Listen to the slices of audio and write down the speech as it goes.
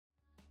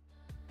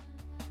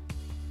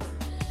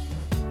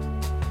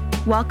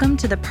Welcome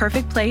to the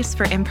perfect place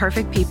for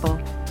imperfect people.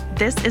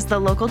 This is the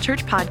Local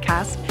Church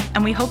Podcast,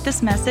 and we hope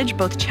this message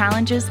both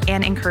challenges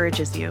and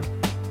encourages you.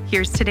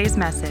 Here's today's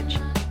message.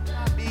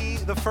 Be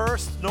the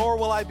first, nor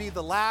will I be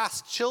the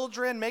last.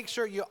 Children, make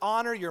sure you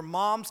honor your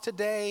moms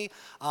today.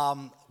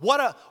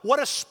 What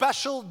a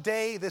special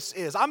day this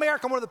is. I'm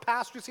Eric. I'm one of the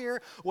pastors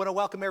here. I want to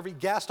welcome every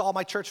guest, all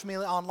my church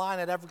family online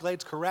at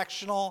Everglades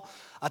Correctional.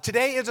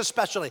 Today is a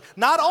special day,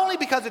 not only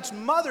because it's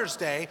Mother's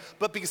Day,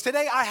 but because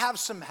today I have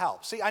some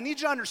help. See, I need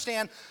you to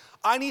understand,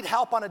 I need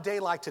help on a day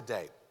like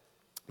today.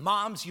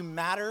 Moms, you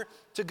matter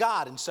to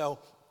God, and so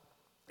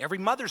every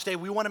Mother's Day,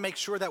 we want to make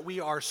sure that we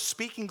are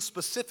speaking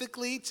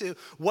specifically to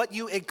what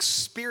you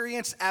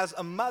experience as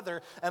a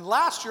mother. And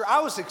last year,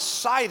 I was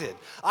excited.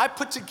 I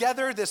put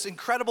together this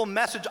incredible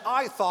message,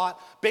 I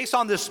thought, based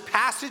on this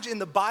passage in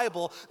the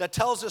Bible that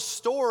tells a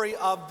story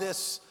of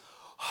this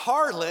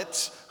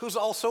harlot who's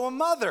also a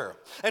mother.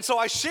 And so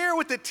I share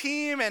with the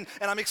team, and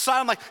I'm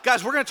excited. I'm like,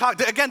 guys, we're going to talk,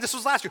 again, this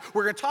was last year.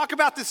 We're going to talk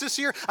about this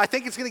year. I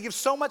think it's going to give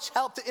so much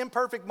help to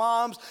imperfect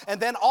moms.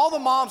 And then all the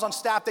moms on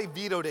staff, they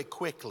vetoed it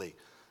quickly.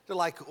 They're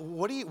like,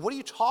 what are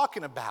you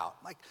talking about?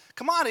 Like,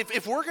 come on,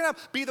 if we're going to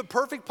be the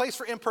perfect place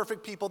for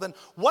imperfect people, then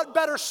what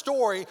better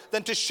story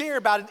than to share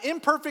about an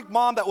imperfect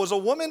mom that was a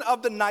woman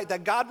of the night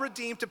that God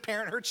redeemed to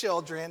parent her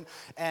children.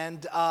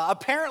 And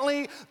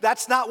apparently,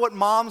 that's not what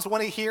moms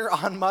want to hear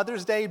on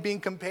Mother's Day,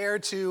 being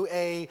compared to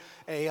a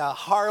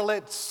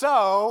harlot.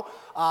 So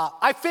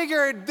I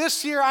figured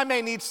this year I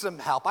may need some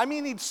help. I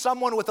may need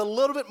someone with a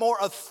little bit more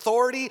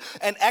authority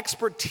and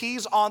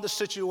expertise on the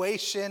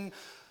situation.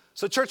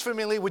 So church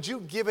family, would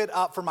you give it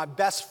up for my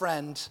best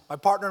friend, my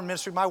partner in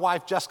ministry, my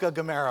wife, Jessica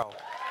Gamero.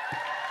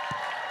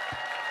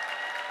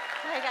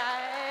 Hi,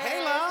 guys.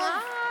 Hey, love.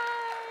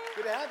 Hi.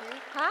 Good to have you.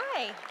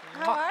 Hi.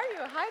 How are you?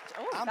 Hi.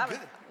 Oh, I'm that good.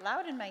 was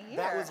loud in my ear.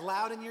 That was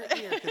loud in your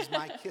ear because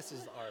my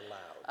kisses are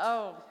loud.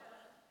 Oh,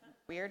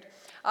 weird.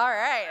 All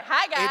right.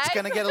 Hi, guys. It's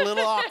going to get a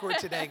little awkward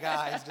today,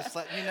 guys, just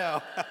letting you know.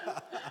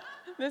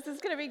 This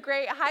is going to be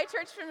great. Hi,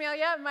 Church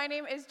Familia. My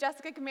name is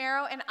Jessica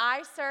Gamero, and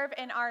I serve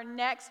in our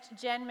Next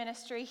Gen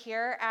ministry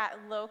here at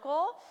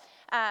Local.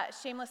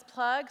 Shameless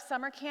plug,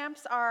 summer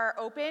camps are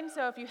open,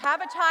 so if you have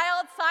a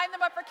child, sign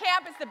them up for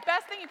camp. It's the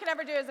best thing you can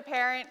ever do as a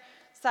parent.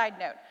 Side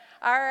note.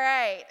 All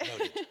right.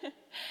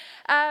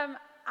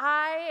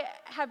 I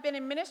have been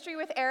in ministry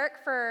with Eric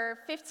for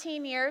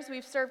 15 years.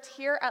 We've served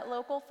here at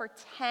Local for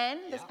 10.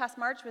 Yeah. This past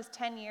March was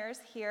 10 years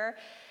here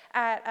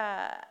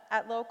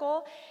at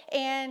Local.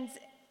 And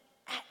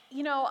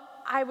you know,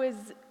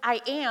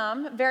 I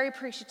am very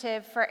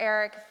appreciative for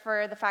Eric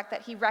for the fact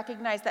that he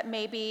recognized that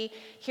maybe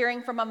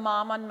hearing from a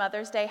mom on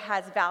Mother's Day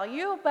has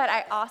value, but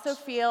I also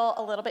feel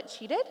a little bit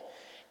cheated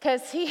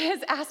because he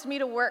has asked me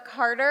to work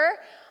harder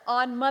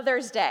on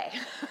Mother's Day.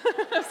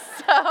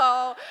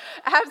 So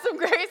have some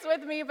grace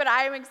with me, but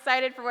I am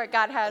excited for what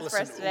God has for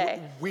us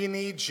today. We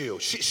need you.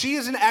 She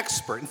is an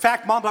expert. In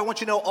fact, Mom, I want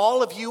you to know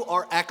all of you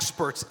are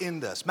experts in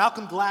this.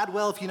 Malcolm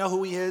Gladwell, if you know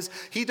who he is,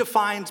 he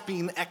defines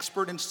being an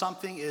expert in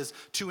something is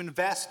to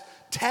invest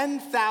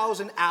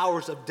 10,000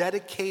 hours of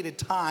dedicated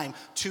time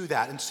to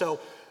that. And so,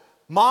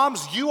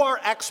 moms, you are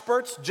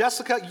experts.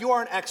 Jessica, you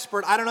are an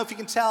expert. I don't know if you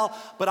can tell,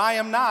 but I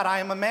am not. I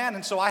am a man,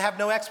 and so I have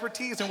no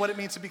expertise in what it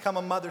means to become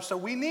a mother. So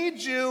we need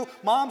you.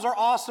 Moms are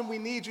awesome. We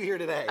need you here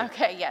today.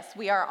 Okay, yes,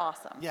 we are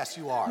awesome. Yes,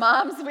 you are.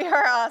 Moms, we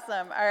are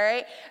awesome, all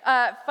right?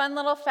 Fun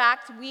little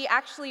fact, we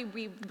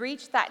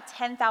reached that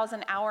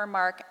 10,000 hour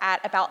mark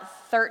at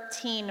about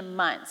 13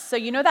 months. So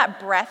you know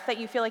that breath that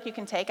you feel like you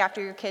can take after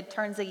your kid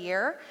turns a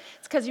year?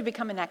 It's because you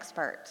become an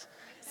expert.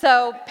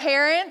 So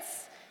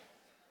parents,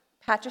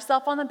 pat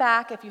yourself on the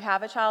back. If you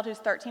have a child who's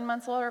 13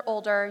 months or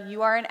older,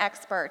 you are an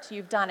expert.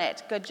 You've done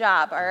it. Good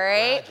job, all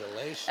right?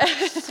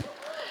 Congratulations.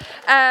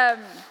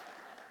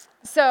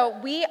 So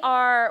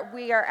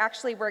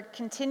we're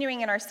continuing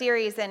in our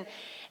series,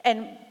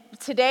 and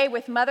today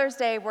with Mother's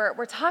Day,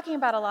 we're talking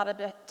about a lot of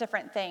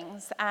different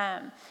things.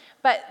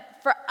 But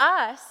for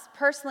us,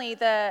 personally,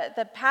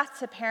 the path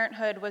to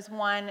parenthood was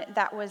one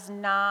that was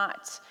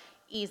not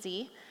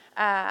easy.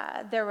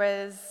 There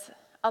was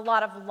a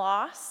lot of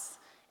loss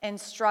and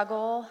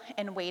struggle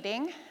and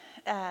waiting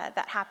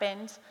that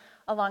happened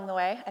along the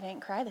way. I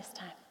didn't cry this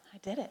time. I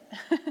did it.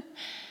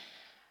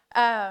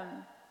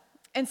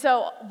 And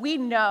so we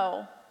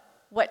know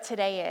what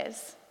today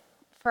is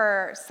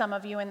for some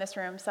of you in this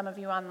room, some of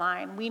you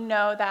online. We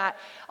know that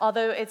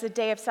although it's a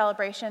day of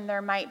celebration,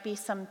 there might be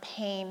some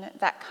pain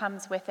that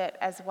comes with it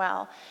as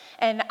well.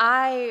 And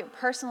I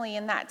personally,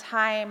 in that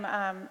time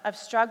of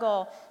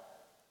struggle,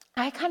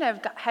 I kind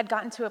of had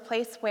gotten to a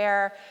place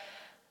where,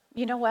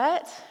 you know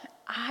what?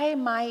 I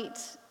might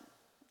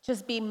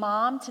just be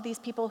mom to these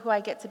people who I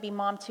get to be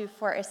mom to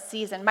for a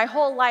season. My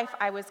whole life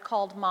I was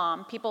called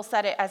mom. People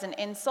said it as an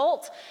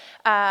insult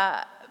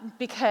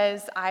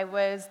because I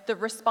was the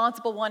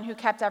responsible one who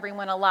kept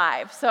everyone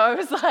alive. So I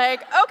was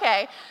like,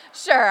 okay,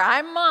 sure,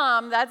 I'm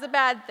mom. That's a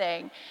bad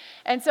thing.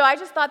 And so I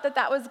just thought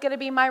that was going to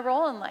be my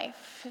role in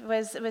life,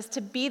 was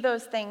to be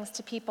those things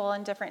to people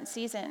in different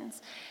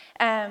seasons.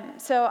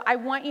 So I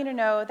want you to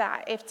know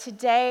that if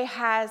today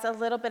has a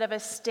little bit of a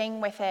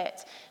sting with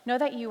it, know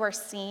that you are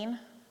seen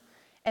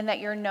and that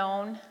you're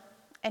known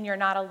and you're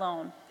not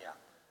alone. Yeah,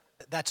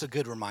 that's a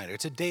good reminder.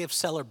 It's a day of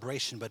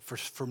celebration, but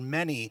for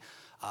many,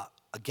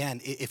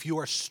 again, if you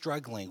are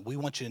struggling, we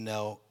want you to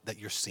know that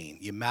you're seen.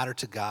 You matter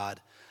to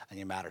God and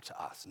you matter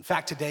to us. In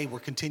fact, today we're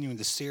continuing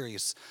the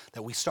series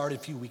that we started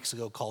a few weeks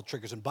ago called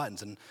Triggers and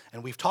Buttons.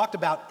 And we've talked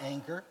about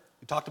anger.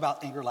 We talked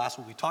about anger last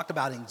week. We talked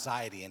about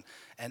anxiety.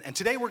 And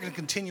today we're going to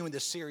continue in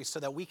this series so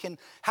that we can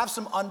have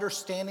some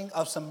understanding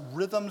of some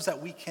rhythms that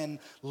we can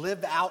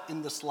live out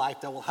in this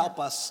life that will help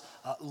us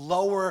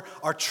lower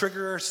our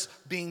triggers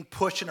being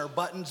pushed and our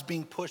buttons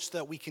being pushed so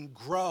that we can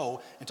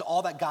grow into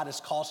all that God has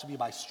called us to be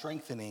by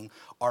strengthening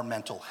our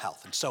mental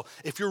health. And so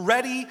if you're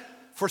ready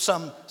for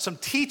some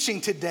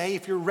teaching today,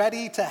 if you're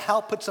ready to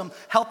help put some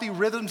healthy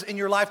rhythms in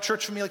your life,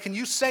 church family, can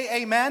you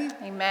say amen?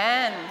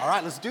 Amen. All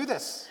right, let's do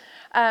this.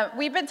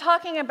 We've been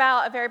talking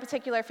about a very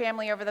particular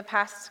family over the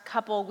past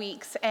couple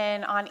weeks,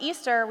 and on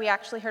Easter, we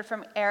actually heard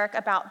from Eric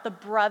about the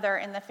brother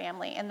in the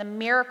family and the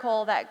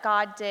miracle that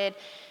God did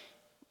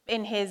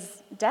in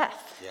his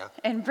death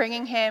and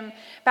bringing him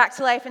back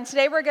to life. And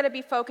today we're going to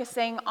be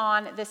focusing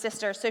on the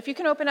sister. So if you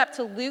can open up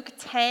to Luke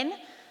 10,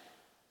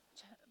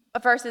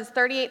 verses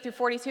 38 through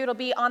 42, it'll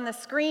be on the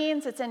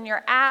screens, it's in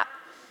your app.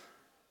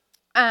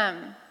 But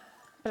I'm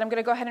going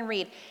to go ahead and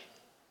read.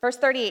 Verse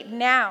 38,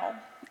 now,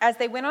 as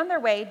they went on their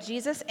way,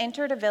 Jesus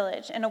entered a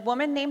village, and a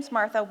woman named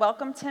Martha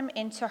welcomed him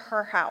into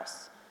her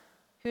house.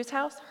 Whose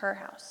house? Her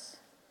house.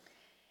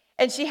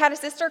 And she had a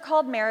sister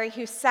called Mary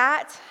who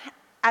sat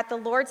at the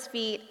Lord's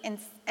feet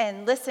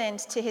and listened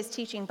to his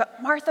teaching.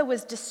 But Martha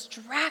was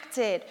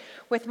distracted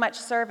with much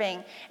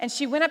serving. And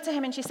she went up to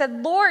him and she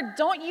said, Lord,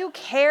 don't you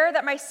care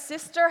that my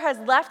sister has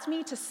left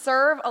me to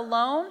serve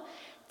alone?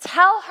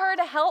 Tell her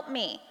to help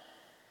me.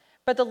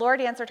 But the Lord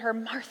answered her,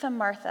 Martha,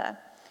 Martha,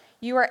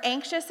 you are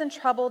anxious and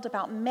troubled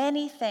about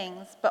many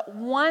things, but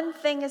one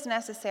thing is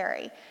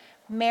necessary.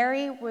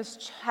 Mary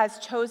has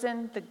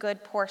chosen the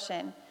good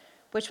portion,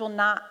 which will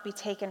not be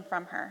taken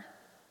from her.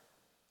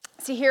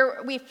 See,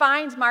 here we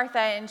find Martha,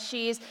 and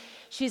she's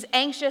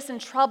anxious and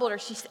troubled, or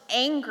she's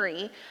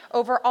angry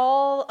over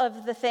all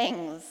of the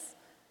things.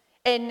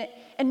 And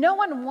no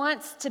one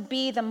wants to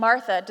be the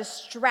Martha,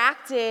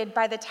 distracted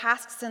by the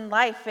tasks in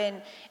life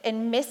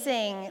and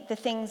missing the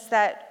things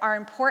that are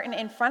important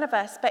in front of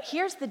us. But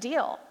here's the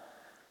deal.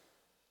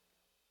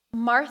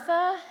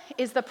 Martha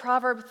is the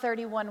Proverb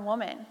 31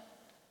 woman.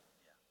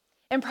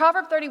 In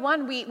Proverb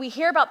 31, we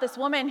hear about this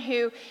woman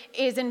who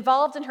is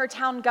involved in her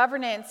town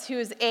governance,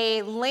 who's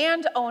a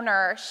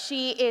landowner.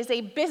 She is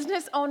a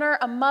business owner,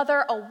 a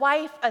mother, a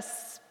wife, a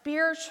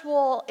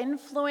spiritual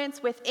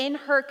influence within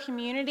her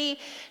community.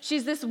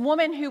 She's this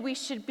woman who we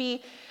should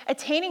be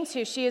attaining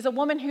to. She is a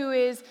woman who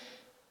is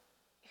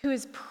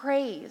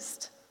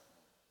praised.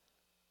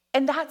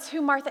 And that's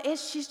who Martha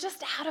is. She's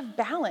just out of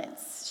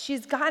balance.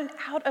 She's gotten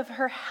out of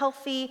her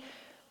healthy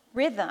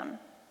rhythm.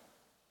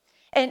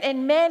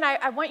 And men,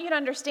 I want you to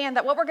understand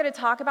that what we're going to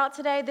talk about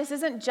today, this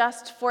isn't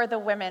just for the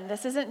women.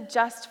 This isn't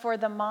just for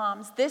the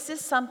moms. This is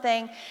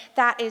something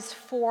that is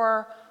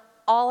for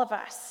all of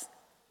us.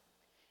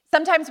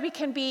 Sometimes we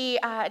can be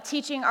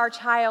teaching our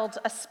child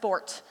a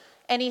sport,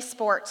 any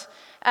sport,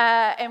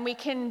 and we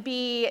can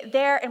be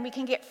there and we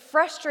can get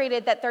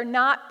frustrated that they're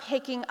not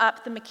picking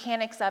up the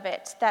mechanics of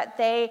it, that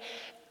they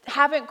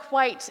haven't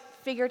quite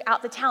figured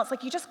out the talents.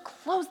 Like, you just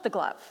close the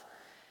glove.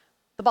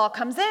 The ball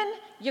comes in,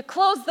 you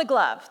close the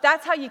glove.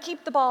 That's how you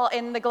keep the ball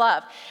in the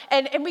glove.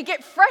 And we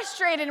get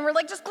frustrated and we're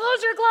like, just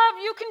close your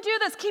glove, you can do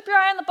this, keep your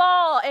eye on the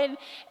ball.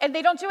 And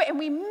they don't do it, and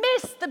we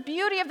miss the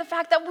beauty of the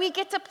fact that we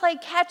get to play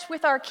catch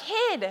with our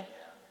kid.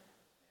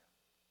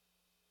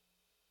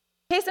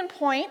 Case in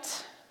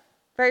point,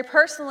 very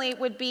personally,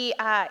 would be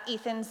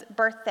Ethan's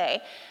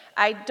birthday.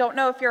 I don't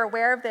know if you're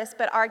aware of this,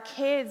 but our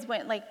kids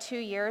went like 2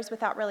 years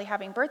without really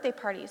having birthday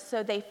parties,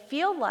 so they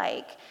feel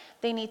like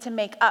they need to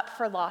make up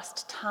for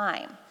lost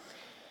time.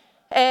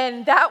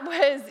 And that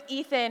was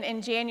Ethan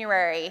in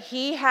January.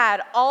 He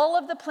had all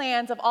of the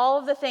plans of all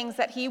of the things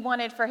that he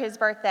wanted for his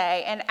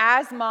birthday, and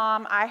as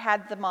mom, I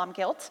had the mom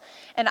guilt,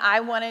 and I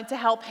wanted to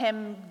help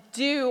him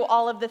do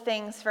all of the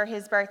things for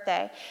his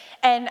birthday.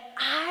 And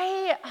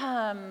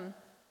I'm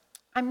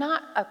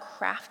not a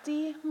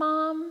crafty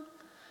mom.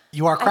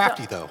 You are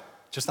crafty, though,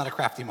 just not a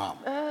crafty mom.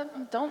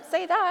 Don't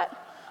say that.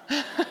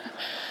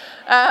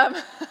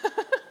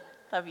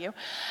 Love you.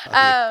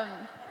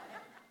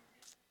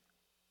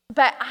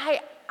 But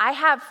I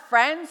have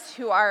friends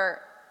who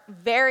are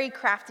very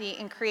crafty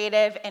and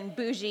creative and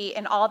bougie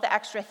and all the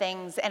extra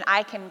things, and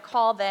I can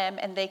call them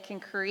and they can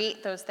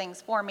create those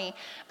things for me,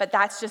 but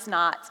that's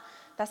not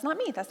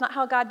me. That's not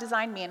how God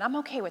designed me, and I'm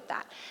okay with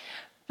that.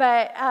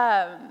 But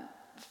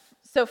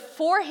so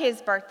for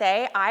his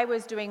birthday, I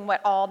was doing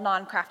what all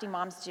non-crafty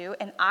moms do,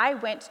 and I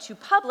went to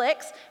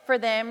Publix for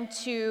them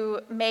to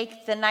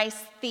make the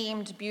nice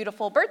themed,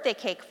 beautiful birthday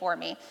cake for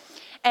me.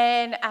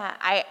 And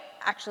I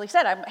actually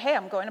said, hey,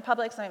 I'm going to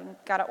Publix and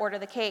I've got to order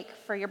the cake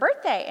for your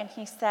birthday. And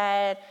he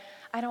said,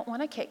 I don't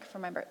want a cake for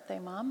my birthday,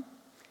 Mom.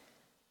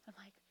 I'm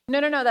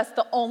like, no, that's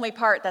the only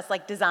part that's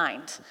like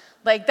designed.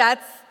 Like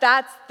that's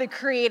the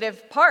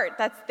creative part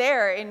that's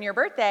there in your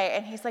birthday.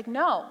 And he's like,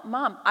 no,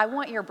 Mom, I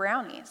want your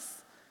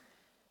brownies.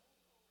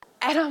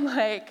 And I'm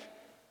like,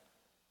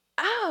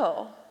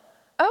 oh,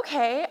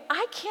 okay,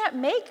 I can't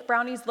make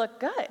brownies look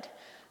good.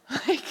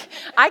 Like,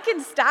 I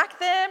can stack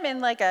them in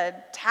like a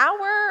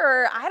tower,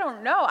 or I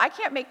don't know. I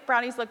can't make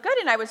brownies look good.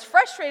 And I was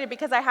frustrated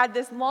because I had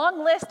this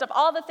long list of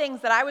all the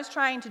things that I was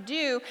trying to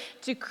do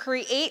to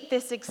create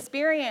this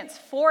experience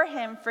for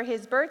him for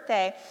his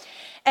birthday.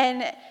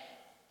 And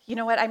you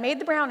know what? I made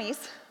the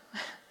brownies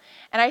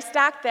and I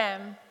stacked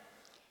them.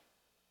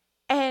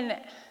 And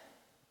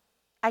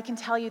I can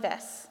tell you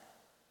this.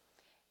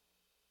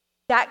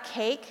 That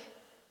cake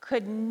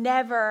could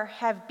never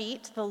have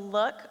beat the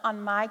look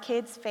on my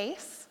kid's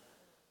face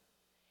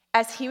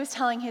as he was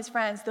telling his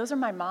friends, those are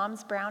my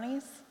mom's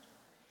brownies,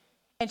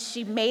 and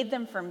she made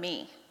them for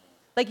me.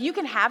 Like, you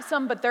can have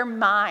some, but they're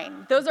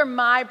mine. Those are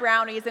my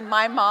brownies, and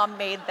my mom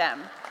made them.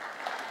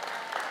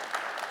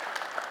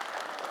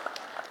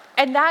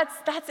 And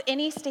that's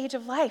any stage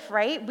of life,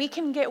 right? We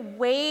can get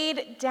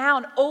weighed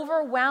down,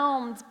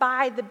 overwhelmed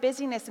by the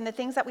busyness and the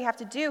things that we have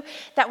to do,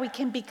 that we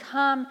can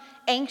become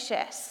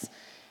anxious.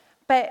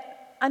 But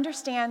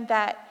understand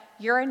that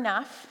you're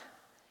enough,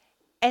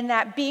 and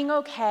that being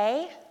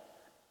okay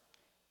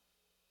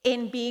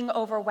in being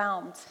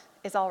overwhelmed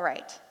is all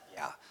right.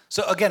 Yeah.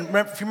 So again,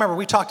 if you remember,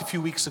 we talked a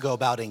few weeks ago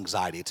about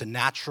anxiety. It's a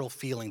natural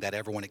feeling that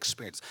everyone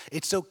experiences.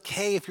 It's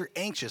okay if you're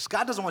anxious.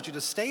 God doesn't want you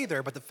to stay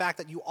there, but the fact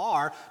that you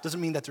are doesn't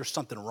mean that there's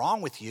something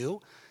wrong with you.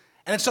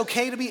 And it's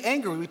okay to be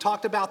angry. We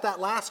talked about that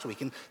last week.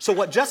 And so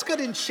what Jessica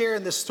didn't share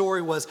in this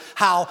story was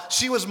how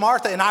she was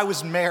Martha and I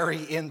was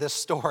Mary in this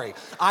story.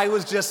 I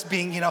was just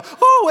being,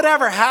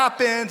 whatever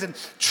happens, and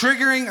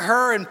triggering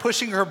her and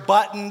pushing her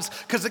buttons.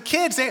 Because the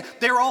kids,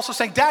 they were also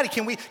saying, Daddy,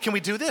 can we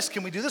do this?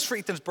 Can we do this for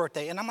Ethan's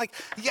birthday? And I'm like,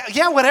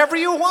 yeah, whatever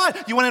you want.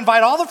 You want to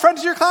invite all the friends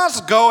of your class?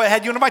 Go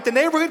ahead. You want to invite the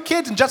neighborhood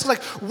kids? And Jessica's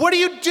like, what are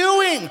you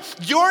doing?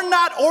 You're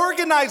not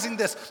organizing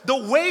this. The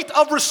weight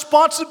of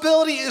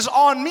responsibility is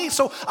on me.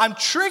 So I'm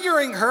triggering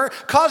her,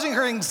 causing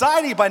her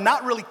anxiety by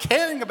not really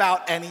caring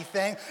about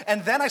anything.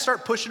 And then I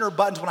start pushing her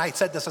buttons. When I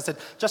said this, I said,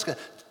 Jessica,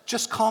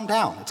 just calm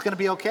down. It's going to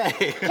be okay.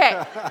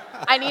 Okay,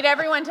 I need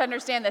everyone to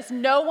understand this.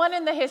 No one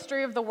in the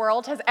history of the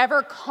world has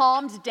ever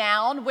calmed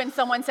down when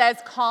someone says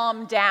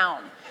calm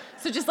down.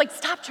 So just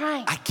stop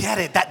trying. I get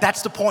it.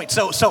 That's the point.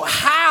 So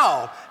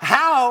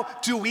how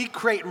do we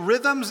create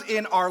rhythms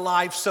in our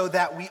life so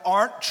that we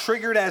aren't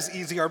triggered as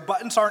easy, our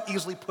buttons aren't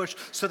easily pushed,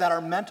 so that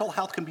our mental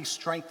health can be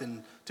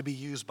strengthened to be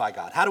used by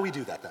God? How do we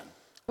do that then?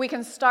 We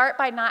can start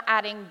by not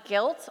adding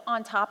guilt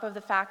on top of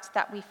the fact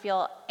that we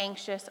feel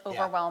anxious,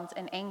 overwhelmed,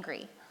 and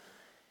angry.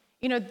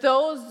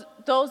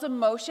 Those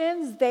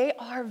emotions, they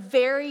are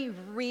very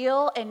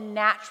real and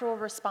natural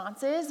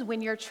responses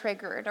when you're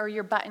triggered or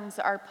your buttons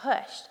are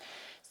pushed.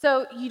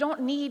 So you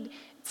don't need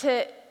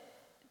to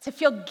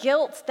feel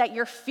guilt that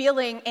you're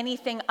feeling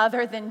anything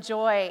other than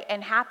joy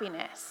and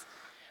happiness.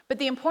 But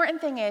the important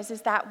thing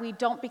is that we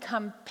don't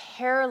become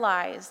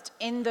paralyzed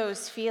in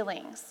those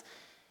feelings.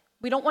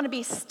 We don't want to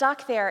be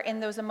stuck there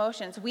in those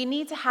emotions. We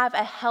need to have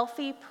a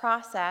healthy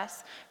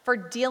process for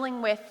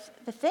dealing with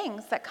the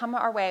things that come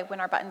our way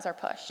when our buttons are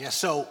pushed. Yeah,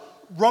 so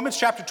Romans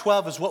chapter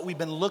 12 is what we've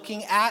been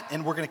looking at,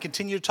 and we're going to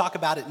continue to talk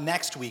about it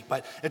next week.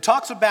 But it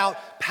talks about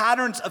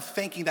patterns of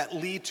thinking that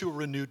lead to a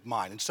renewed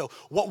mind. And so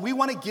what we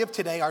want to give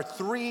today are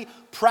 3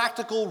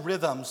 practical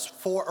rhythms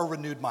for a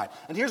renewed mind.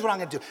 And here's what I'm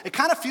going to do. It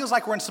kind of feels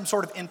like we're in some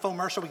sort of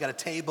infomercial. We got a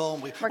table,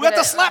 and we got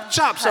the slap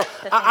chop. So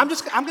I'm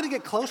going to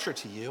get closer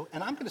to you,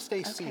 and I'm going to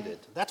stay seated.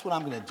 That's what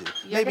I'm going to do.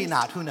 Maybe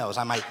not. Who knows?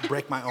 I might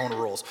break my own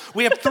rules.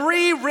 We have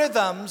 3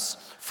 rhythms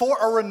for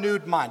a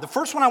renewed mind. The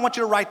first one I want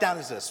you to write down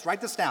is this. Write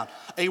this down.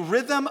 A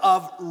rhythm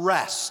of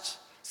rest.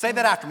 Say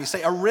that after me.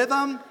 Say a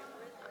rhythm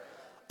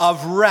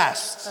of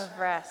rest. Of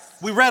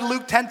rest. We read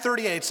Luke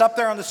 10:38. It's up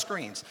there on the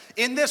screens.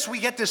 In this, we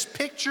get this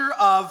picture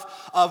of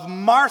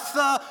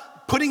Martha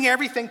putting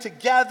everything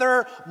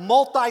together,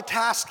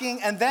 multitasking,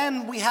 and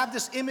then we have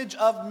this image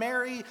of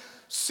Mary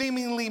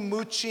seemingly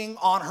mooching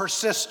on her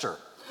sister.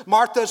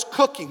 Martha's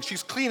cooking,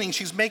 she's cleaning,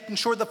 she's making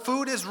sure the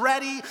food is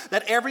ready,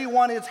 that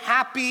everyone is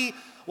happy,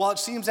 while it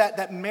seems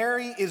that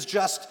Mary is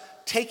just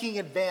taking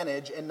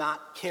advantage and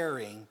not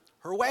carrying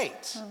her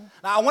weight.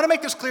 Now, I want to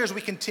make this clear as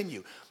we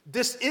continue.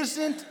 This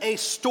isn't a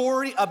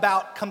story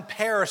about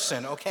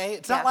comparison, okay?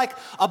 It's not like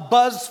a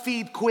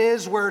BuzzFeed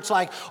quiz where it's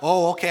like,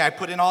 oh, okay, I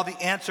put in all the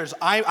answers.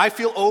 I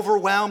feel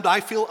overwhelmed. I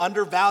feel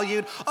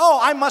undervalued. Oh,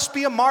 I must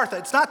be a Martha.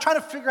 It's not trying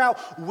to figure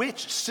out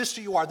which sister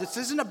you are. This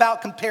isn't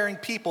about comparing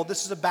people.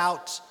 This is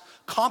about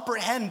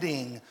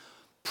comprehending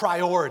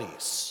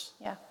priorities.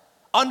 Yeah.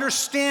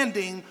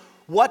 Understanding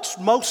what's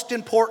most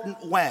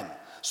important when.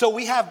 So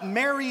we have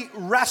Mary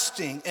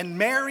resting, and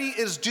Mary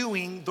is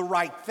doing the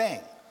right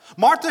thing.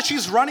 Martha,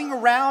 she's running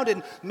around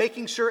and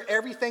making sure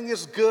everything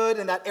is good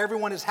and that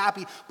everyone is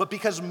happy. But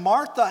because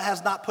Martha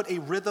has not put a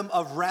rhythm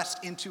of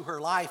rest into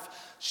her life,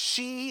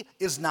 she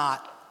is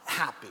not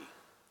happy.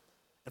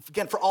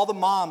 Again, for all the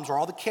moms or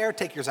all the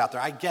caretakers out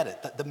there, I get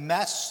it. The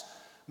mess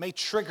may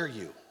trigger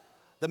you.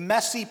 The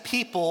messy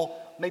people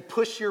may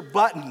push your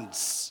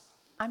buttons.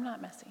 I'm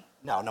not messy.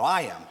 No,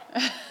 I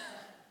am.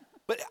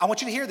 But I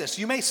want you to hear this.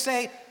 You may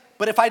say,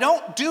 but if I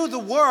don't do the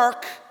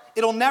work,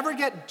 it'll never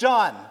get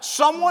done.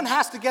 Someone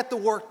has to get the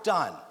work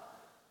done.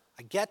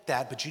 I get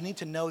that, but you need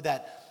to know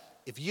that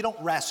if you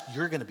don't rest,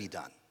 you're going to be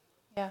done.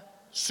 Yeah.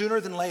 Sooner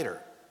than later.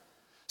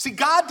 See,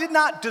 God did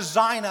not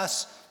design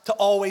us to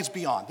always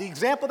be on. The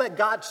example that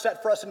God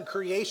set for us in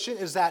creation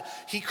is that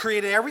he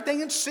created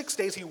everything in 6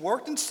 days. He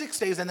worked in 6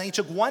 days, and then he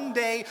took one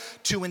day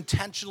to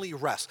intentionally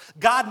rest.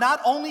 God not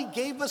only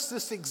gave us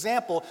this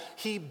example,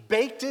 he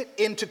baked it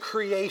into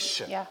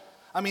creation. Yeah.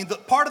 I mean,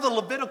 part of the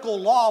Levitical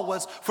law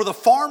was for the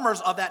farmers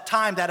of that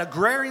time, that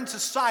agrarian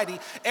society,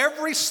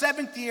 every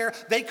 7th year,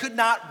 they could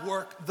not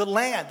work the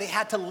land. They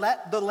had to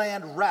let the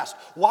land rest.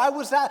 Why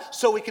was that?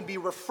 So it could be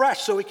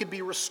refreshed, so it could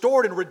be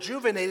restored and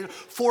rejuvenated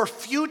for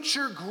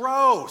future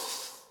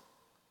growth.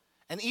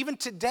 And even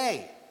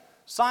today,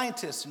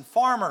 scientists and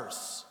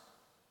farmers,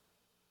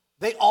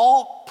 they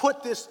all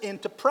put this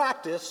into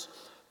practice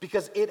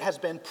because it has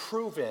been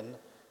proven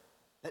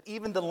that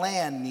even the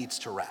land needs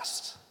to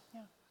rest.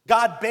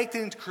 God baked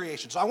it into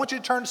creation. So I want you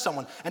to turn to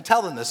someone and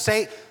tell them this.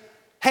 Say,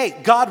 hey,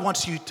 God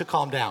wants you to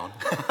calm down.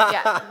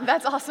 Yeah,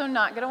 that's also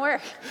not going to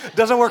work.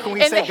 Doesn't work when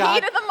we say God.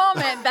 In the heat of the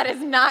moment, that is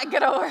not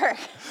going to work.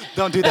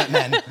 Don't do that,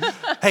 men.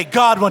 Hey,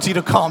 God wants you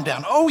to calm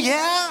down. Oh,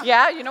 yeah?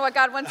 Yeah, you know what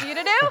God wants you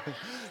to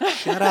do?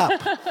 Shut up.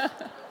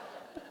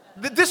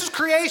 This is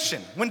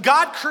creation. When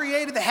God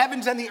created the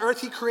heavens and the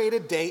earth, he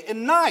created day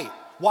and night.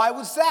 Why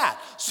was that?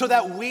 So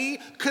that we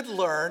could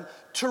learn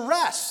to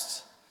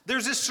rest.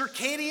 There's this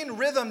circadian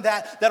rhythm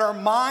that our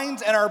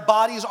minds and our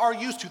bodies are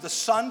used to. The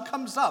sun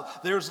comes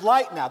up. There's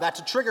light now. That's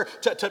a trigger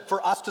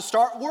for us to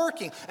start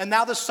working. And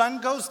now the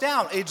sun goes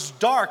down. It's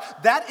dark.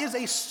 That is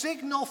a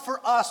signal for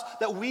us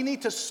that we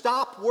need to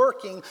stop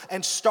working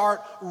and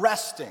start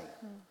resting.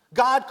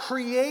 God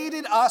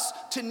created us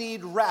to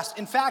need rest.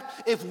 In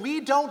fact, if we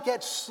don't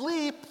get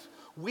sleep,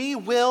 we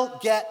will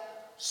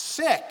get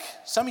sick.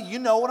 Some of you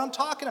know what I'm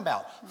talking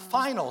about.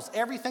 Finals,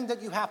 everything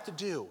that you have to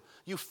do.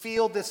 You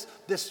feel this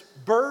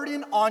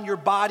burden on your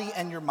body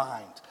and your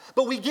mind.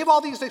 But we give all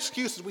these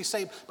excuses. We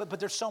say, but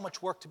there's so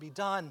much work to be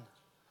done.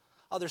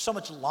 Oh, there's so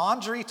much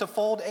laundry to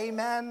fold,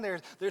 amen.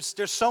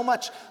 There's so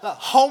much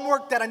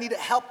homework that I need to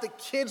help the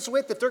kids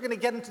with if they're going to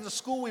get into the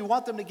school we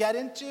want them to get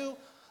into.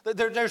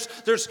 There's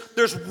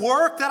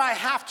work that I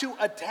have to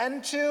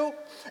attend to.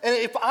 And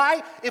if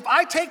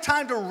I take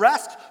time to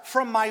rest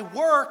from my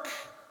work,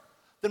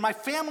 then my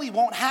family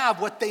won't have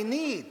what they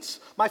need.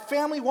 My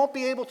family won't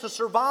be able to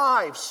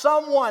survive.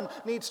 Someone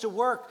needs to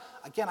work.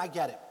 Again, I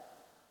get it.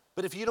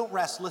 But if you don't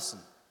rest, listen,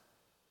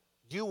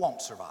 you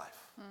won't survive.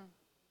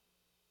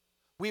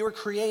 We were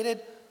created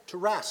to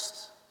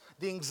rest.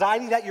 The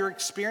anxiety that you're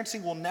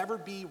experiencing will never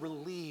be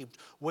relieved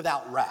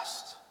without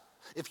rest.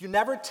 If you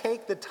never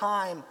take the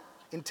time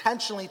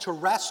intentionally to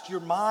rest your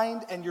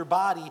mind and your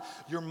body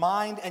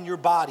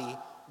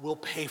will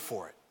pay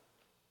for it.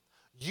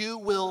 You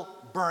will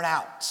burn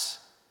out.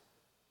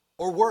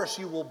 Or worse,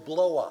 you will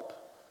blow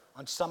up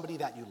on somebody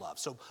that you love.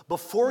 So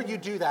before you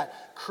do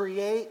that,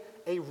 create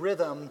a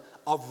rhythm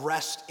of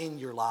rest in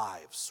your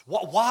lives.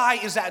 Why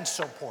is that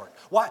so important?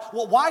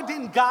 Why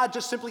didn't God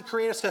just simply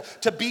create us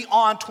to be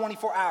on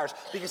 24 hours?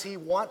 Because he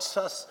wants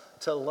us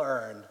to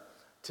learn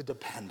to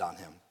depend on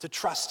him, to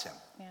trust him.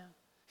 Yeah.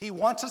 He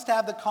wants us to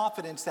have the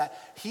confidence that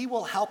he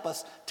will help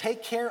us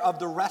take care of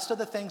the rest of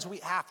the things we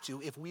have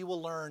to if we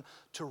will learn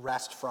to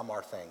rest from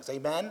our things.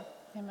 Amen?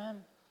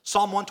 Amen.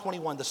 Psalm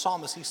 121, the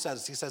psalmist, he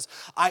says,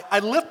 I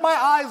lift my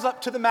eyes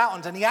up to the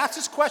mountains. And he asks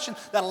this question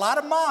that a lot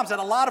of moms, that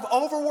a lot of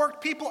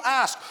overworked people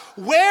ask,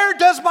 where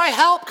does my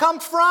help come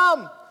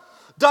from?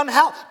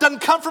 Doesn't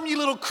come from you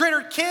little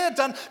critter kid,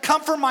 doesn't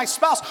come from my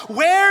spouse.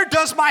 Where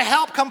does my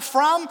help come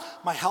from?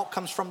 My help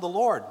comes from the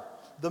Lord,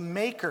 the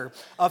maker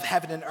of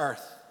heaven and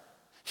earth.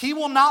 He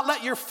will not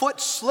let your foot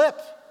slip.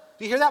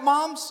 Do you hear that,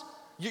 moms?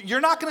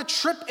 You're not going to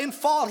trip and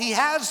fall. He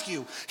has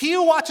you. He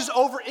who watches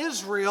over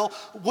Israel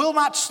will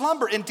not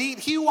slumber. Indeed,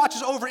 he who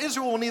watches over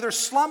Israel will neither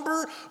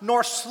slumber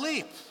nor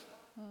sleep.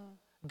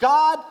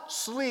 God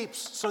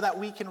sleeps so that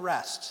we can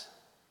rest.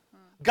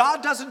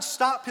 God doesn't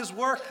stop his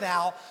work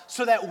now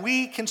so that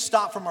we can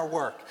stop from our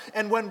work.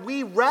 And when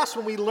we rest,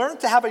 when we learn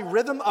to have a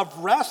rhythm of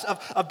rest,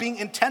 of being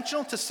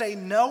intentional to say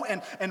no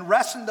and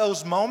rest in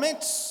those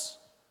moments,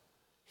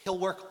 he'll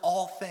work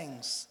all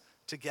things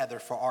together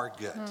for our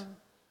good.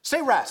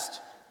 Say rest.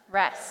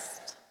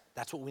 Rest.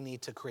 That's what we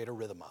need to create a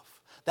rhythm of.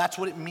 That's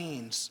what it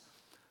means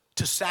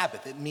to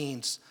Sabbath. It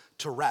means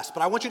to rest.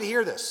 But I want you to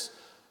hear this.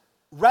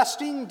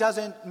 Resting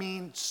doesn't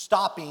mean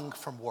stopping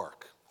from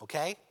work,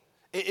 okay?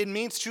 It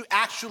means to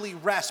actually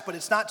rest, but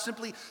it's not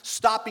simply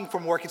stopping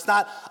from work. It's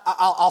not,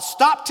 I'll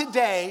stop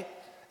today,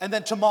 and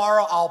then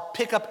tomorrow I'll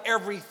pick up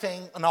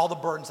everything and all the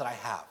burdens that I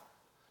have.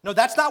 No,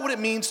 that's not what it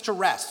means to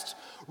rest.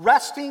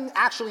 Resting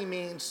actually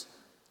means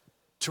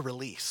to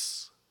release.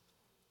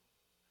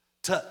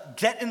 To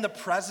get in the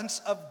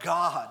presence of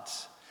God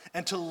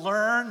and to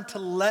learn to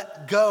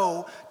let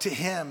go to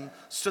him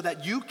so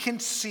that you can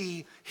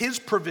see his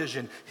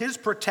provision, his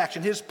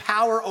protection, his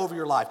power over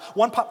your life.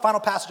 One final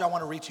passage I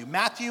want to read to you.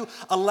 Matthew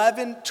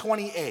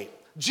 11:28.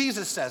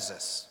 Jesus says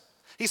this.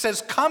 He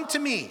says, "Come to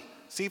me,"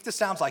 see if this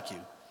sounds like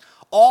you,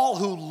 "all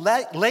who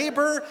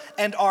labor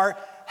and are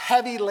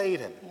heavy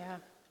laden." Yeah.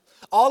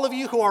 All of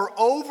you who are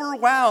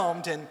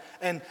overwhelmed and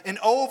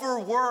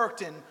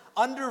overworked and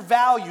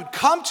undervalued,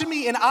 come to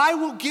me and I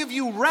will give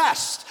you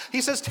rest.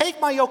 He says, take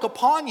my yoke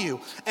upon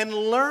you and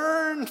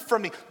learn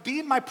from me. Be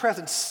in my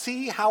presence.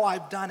 See how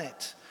I've done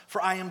it.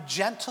 For I am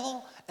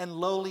gentle and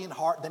lowly in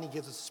heart. Then he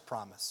gives us his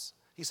promise.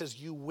 He says,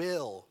 you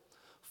will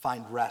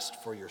find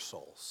rest for your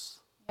souls.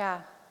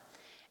 Yeah.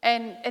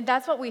 And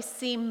that's what we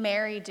see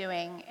Mary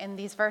doing in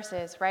these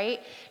verses,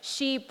 right?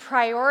 She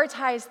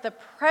prioritized the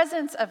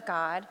presence of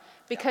God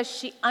because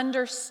she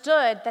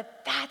understood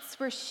that that's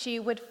where she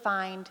would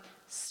find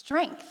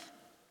strength.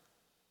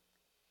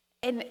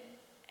 And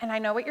I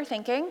know what you're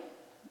thinking,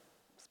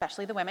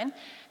 especially the women.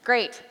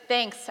 Great,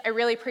 thanks, I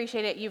really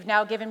appreciate it. You've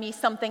now given me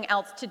something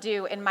else to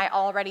do in my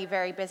already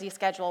very busy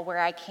schedule where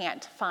I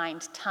can't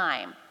find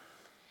time.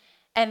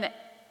 And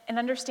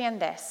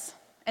understand this,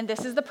 and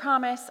this is the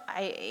promise.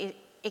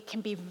 It can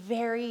be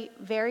very,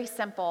 very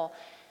simple.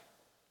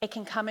 It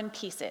can come in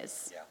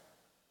pieces. Yeah.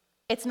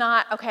 It's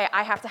not, okay,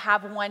 I have to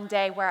have one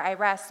day where I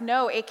rest.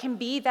 No, it can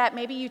be that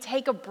maybe you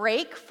take a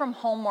break from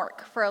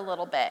homework for a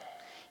little bit.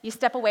 You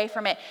step away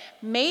from it.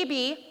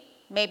 Maybe,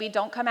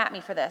 don't come at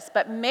me for this,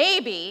 but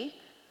maybe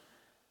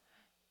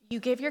you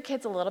give your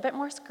kids a little bit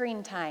more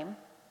screen time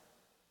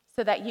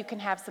so that you can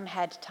have some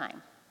head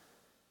time.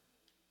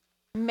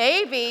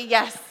 Maybe,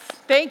 yes,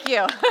 thank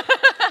you.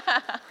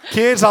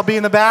 Kids, I'll be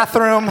in the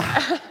bathroom.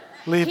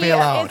 Leave me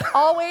alone. He is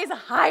always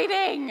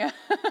hiding.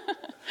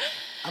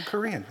 I'm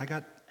Korean. I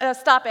got...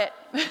 Stop it.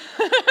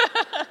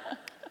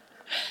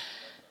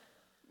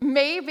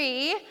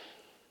 Maybe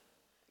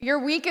your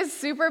week is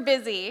super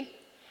busy,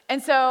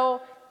 and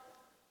so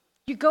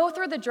you go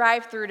through the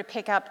drive-thru to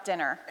pick up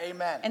dinner.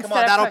 Amen. Come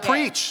on, that'll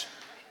preach.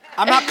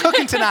 I'm not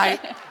cooking tonight.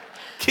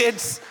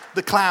 Kids,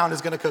 the clown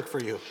is going to cook for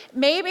you.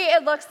 Maybe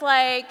it looks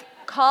like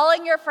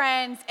calling your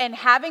friends and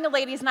having a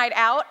ladies' night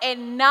out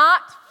and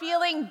not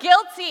feeling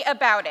guilty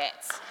about it.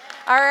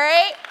 All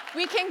right?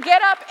 We can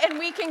get up and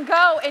we can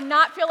go and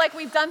not feel like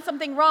we've done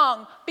something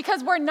wrong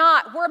because we're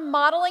not. We're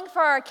modeling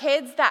for our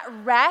kids that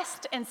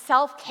rest and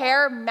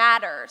self-care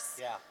matters.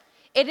 Yeah.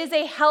 It is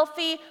a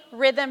healthy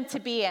rhythm to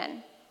be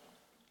in.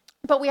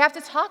 But we have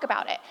to talk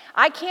about it.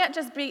 I can't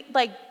just be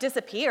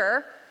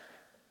disappear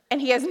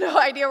and he has no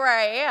idea where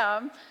I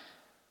am.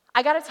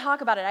 I got to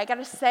talk about it. I got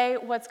to say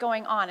what's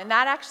going on. And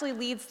that actually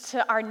leads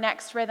to our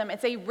next rhythm.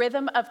 It's a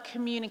rhythm of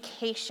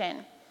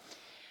communication.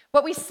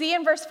 What we see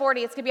in verse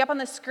 40, it's going to be up on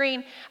the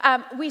screen,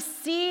 we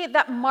see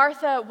that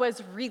Martha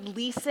was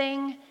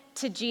releasing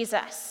to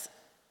Jesus.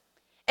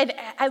 And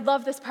I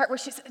love this part where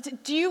she says,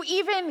 do you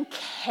even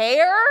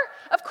care?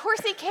 Of course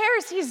he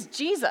cares. He's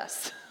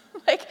Jesus.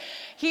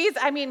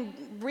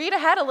 Read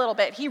ahead a little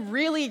bit. He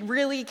really,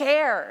 really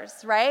cares,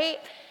 right?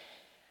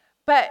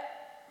 But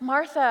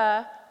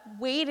Martha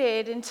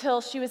waited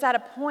until she was at a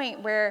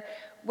point where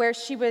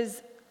she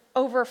was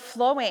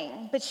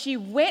overflowing, but she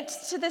went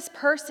to this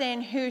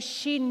person who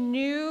she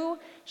knew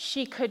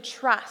she could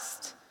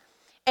trust.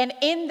 And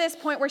in this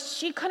point where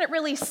she couldn't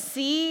really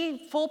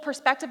see full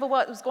perspective of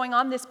what was going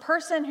on, this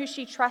person who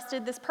she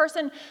trusted, this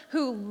person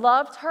who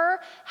loved her,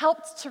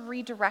 helped to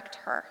redirect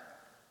her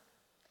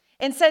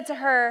and said to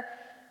her,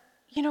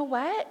 you know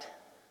what?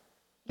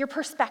 Your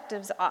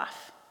perspective's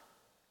off.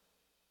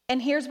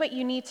 And here's what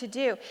you need to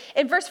do.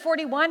 In verse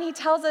 41, he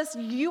tells us,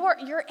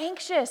 you're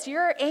anxious,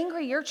 you're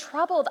angry, you're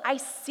troubled. I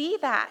see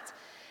that.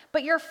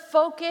 But your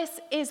focus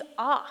is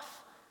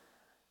off.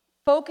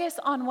 Focus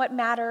on what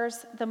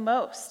matters the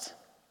most.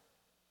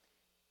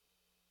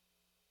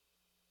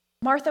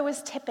 Martha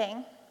was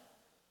tipping,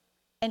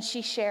 and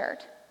she shared.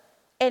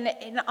 And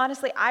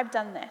honestly, I've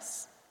done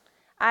this.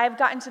 I've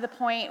gotten to the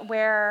point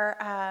where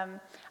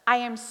I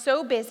am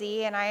so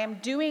busy and I am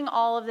doing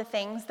all of the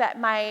things that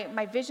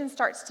my vision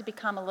starts to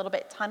become a little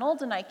bit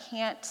tunneled and I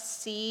can't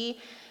see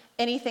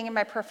anything in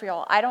my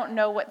peripheral. I don't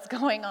know what's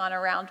going on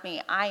around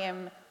me. I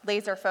am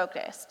laser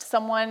focused.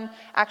 Someone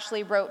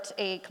actually wrote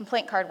a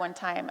complaint card one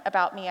time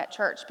about me at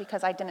church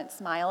because I didn't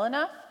smile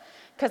enough,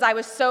 because I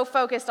was so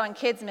focused on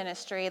kids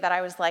ministry that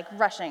I was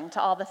rushing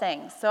to all the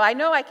things. So I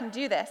know I can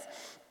do this.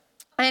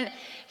 And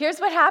here's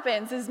what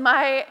happens is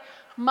my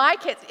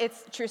kids,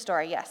 it's a true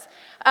story, yes.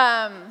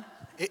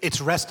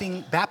 It's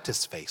resting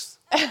Baptist face.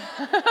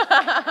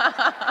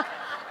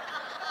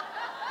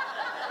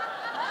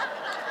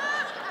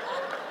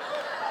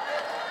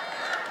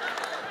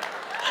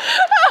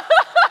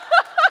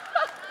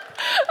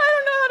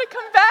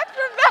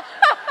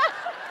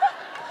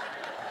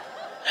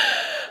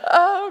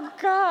 Oh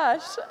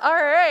gosh. All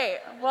right.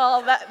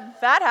 Well,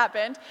 that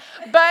happened.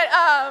 But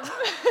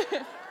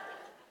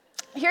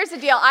Here's the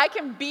deal. I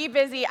can be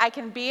busy. I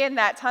can be in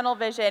that tunnel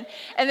vision.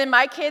 And then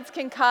my kids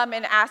can come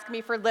and ask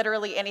me for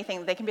literally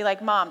anything. They can be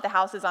like, Mom, the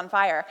house is on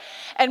fire.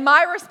 And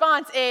my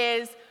response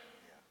is,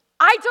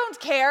 I don't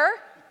care.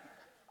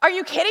 Are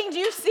you kidding? Do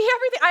you see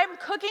everything? I'm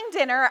cooking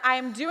dinner.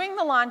 I'm doing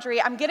the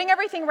laundry. I'm getting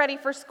everything ready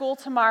for school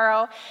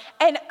tomorrow.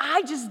 And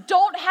I just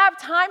don't have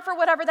time for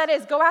whatever that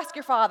is. Go ask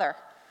your father.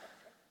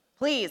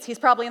 Please. He's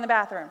probably in the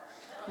bathroom.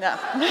 No.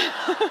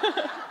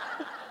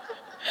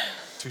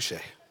 Touche.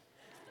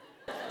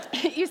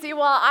 You see,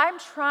 while I'm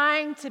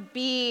trying to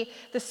be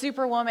the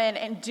superwoman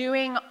and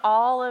doing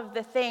all of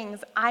the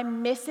things,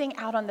 I'm missing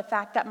out on the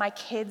fact that my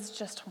kids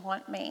just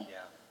want me. Yeah.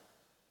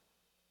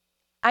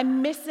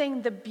 I'm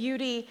missing the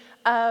beauty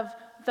of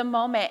the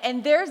moment.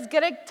 And there's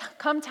gonna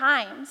come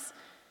times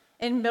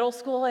in middle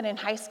school and in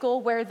high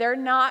school where they're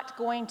not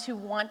going to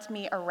want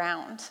me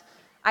around.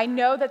 I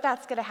know that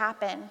that's gonna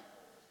happen.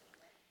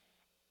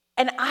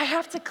 And I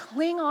have to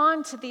cling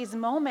on to these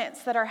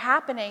moments that are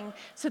happening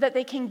so that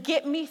they can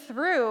get me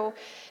through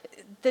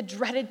the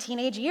dreaded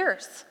teenage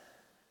years.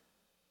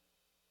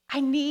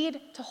 I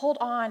need to hold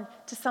on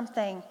to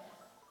something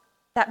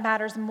that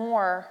matters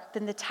more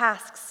than the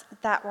tasks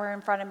that were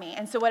in front of me.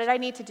 And so what did I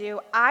need to do?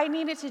 I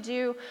needed to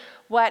do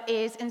what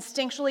is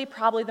instinctually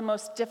probably the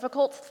most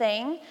difficult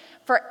thing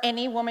for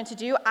any woman to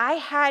do. I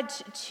had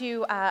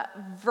to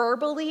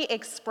verbally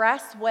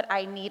express what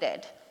I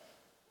needed.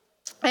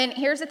 And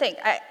here's the thing.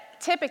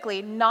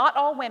 Typically, not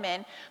all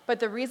women, but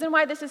the reason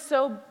why this is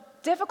so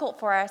difficult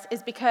for us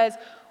is because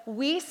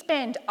we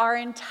spend our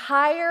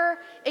entire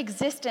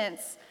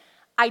existence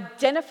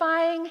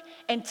identifying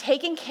and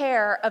taking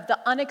care of the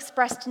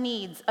unexpressed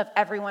needs of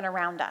everyone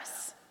around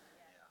us.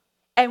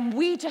 And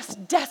we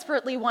just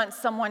desperately want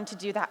someone to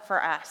do that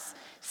for us.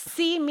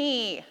 See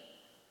me.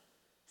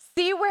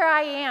 See where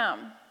I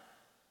am.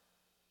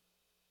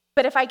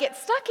 But if I get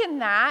stuck in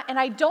that and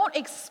I don't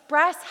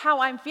express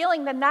how I'm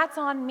feeling, then that's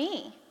on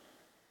me.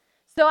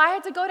 So I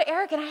had to go to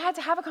Eric and I had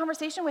to have a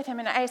conversation with him.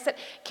 And I said,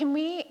 can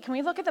we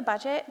look at the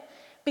budget?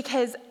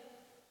 Because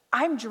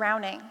I'm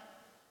drowning.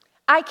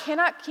 I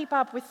cannot keep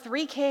up with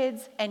 3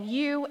 kids and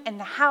you and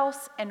the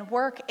house and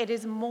work. It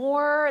is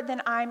more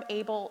than I'm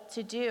able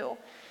to do.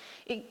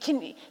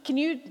 Can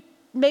you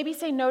maybe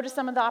say no to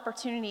some of the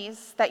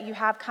opportunities that you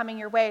have coming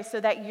your way so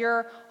that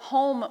you're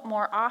home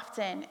more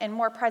often and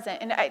more present?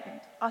 And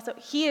also,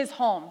 he is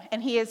home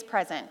and he is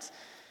present.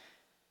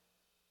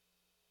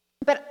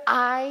 But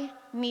I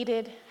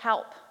needed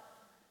help.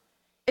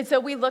 And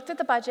so we looked at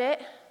the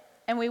budget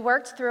and we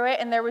worked through it,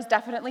 and there was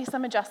definitely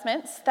some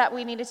adjustments that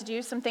we needed to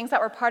do, some things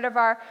that were part of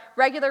our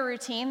regular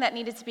routine that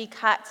needed to be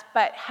cut,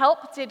 but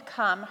help did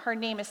come. Her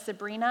name is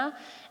Sabrina,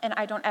 and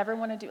I don't ever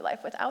want to do life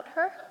without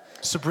her.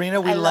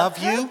 Sabrina, we love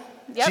you.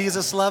 Yep.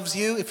 Jesus loves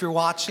you. If you're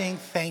watching,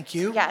 thank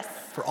you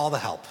for all the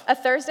help. A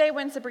Thursday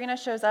when Sabrina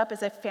shows up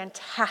is a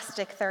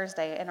fantastic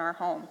Thursday in our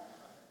home.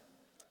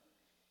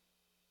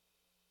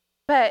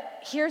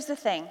 But here's the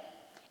thing.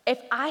 If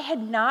I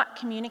had not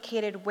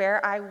communicated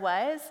where I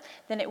was,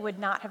 then it would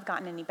not have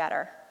gotten any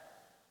better.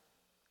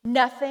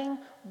 Nothing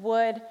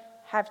would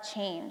have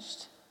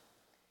changed.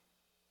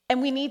 And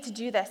we need to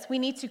do this. We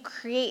need to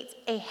create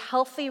a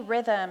healthy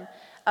rhythm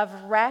of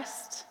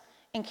rest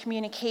and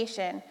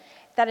communication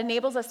that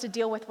enables us to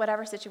deal with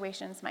whatever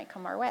situations might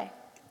come our way.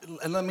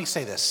 And let me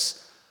say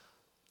this.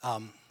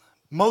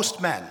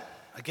 Most men,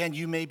 again,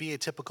 you may be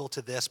atypical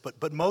to this,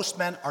 but most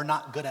men are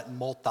not good at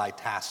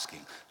multitasking.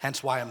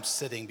 Hence why I'm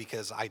sitting,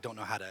 because I don't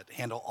know how to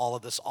handle all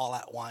of this all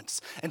at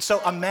once. And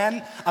so a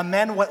man,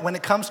 when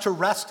it comes to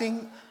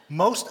resting,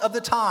 most of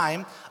the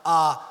time,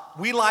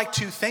 we like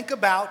to think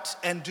about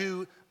and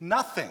do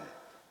nothing.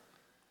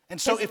 And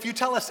so if you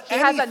tell us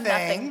anything, he has a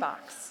nothing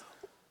box.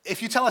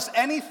 If you tell us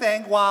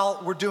anything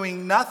while we're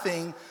doing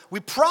nothing, we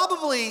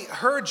probably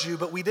heard you,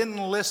 but we didn't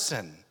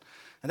listen.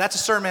 And that's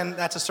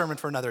a sermon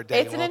for another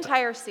day. It's an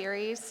entire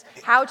series,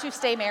 How to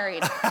Stay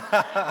Married.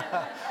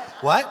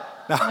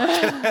 What? No.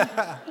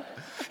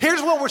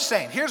 Here's what we're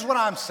saying. Here's what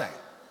I'm saying.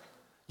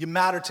 You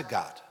matter to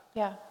God.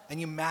 Yeah.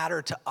 And you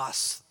matter to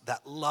us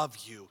that love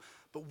you.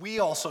 But we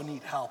also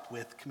need help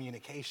with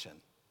communication.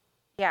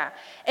 Yeah.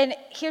 And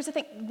here's the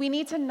thing. We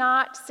need to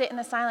not sit in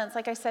the silence,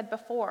 like I said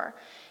before.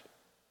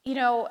 You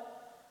know,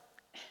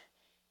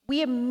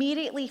 we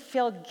immediately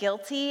feel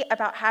guilty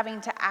about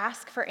having to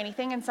ask for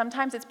anything, and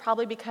sometimes it's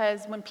probably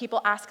because when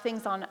people ask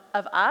things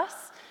of us,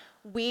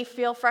 we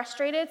feel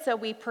frustrated, so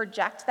we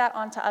project that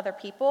onto other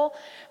people.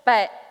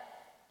 But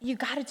you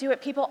got to do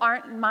it. People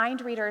aren't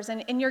mind readers,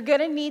 and you're going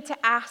to need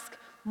to ask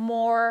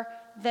more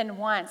than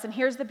once. And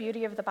here's the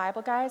beauty of the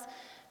Bible, guys.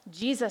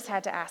 Jesus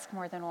had to ask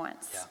more than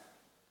once. Yeah.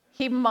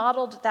 He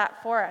modeled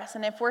that for us.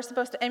 And if we're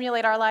supposed to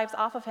emulate our lives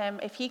off of him,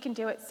 if he can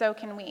do it, so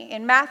can we.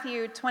 In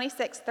Matthew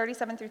 26,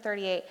 37 through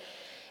 38,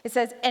 it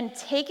says, "And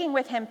taking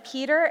with him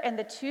Peter and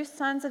the 2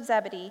 sons of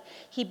Zebedee,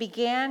 he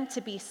began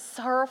to be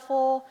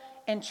sorrowful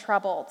and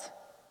troubled.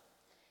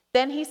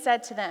 Then he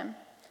said to them,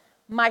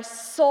 'My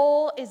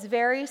soul is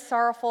very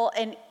sorrowful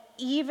and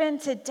even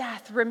to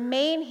death.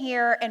 Remain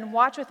here and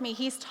watch with me.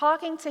 He's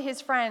talking to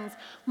his friends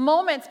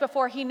moments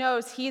before he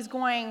knows he's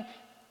going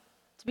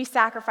to be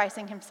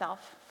sacrificing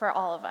himself for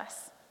all of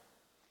us.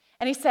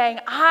 And he's saying,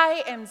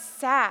 I am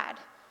sad.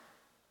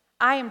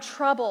 I am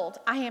troubled.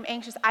 I am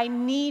anxious. I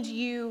need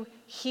you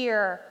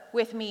here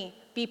with me.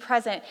 Be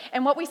present.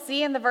 And what we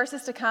see in the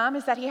verses to come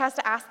is that he has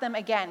to ask them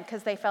again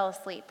because they fell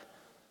asleep.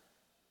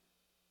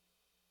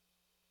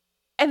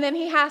 And then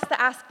he has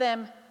to ask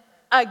them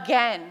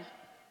again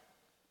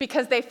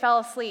because they fell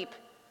asleep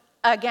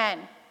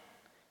again.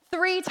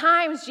 3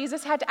 times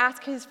Jesus had to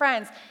ask his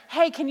friends,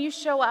 hey, can you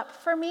show up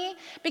for me?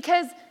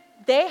 Because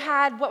they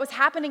had what was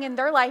happening in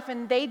their life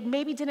and they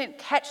maybe didn't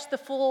catch the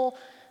full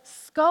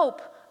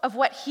scope of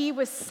what he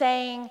was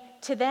saying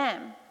to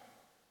them.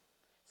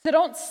 So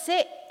don't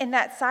sit in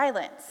that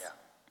silence. Yeah.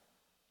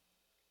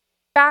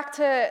 Back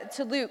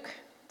to Luke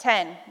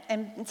 10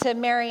 and to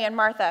Mary and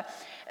Martha.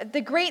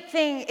 The great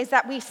thing is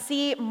that we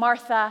see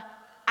Martha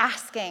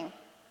asking.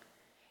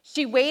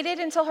 She waited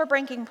until her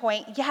breaking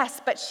point,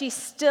 yes, but she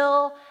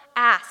still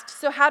asked.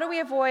 So how do we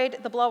avoid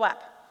the blow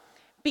up?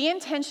 Be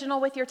intentional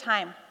with your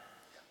time.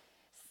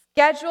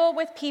 Schedule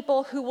with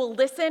people who will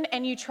listen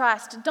and you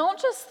trust. Don't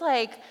just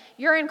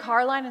you're in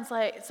car line and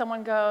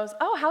someone goes,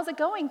 oh, how's it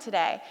going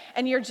today?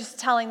 And you're just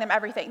telling them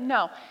everything.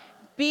 No,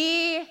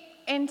 be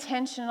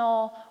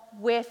intentional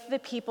with the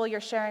people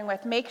you're sharing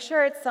with. Make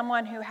sure it's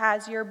someone who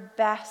has your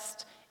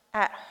best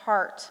at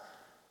heart.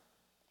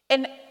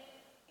 And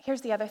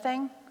here's the other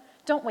thing.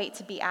 Don't wait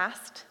to be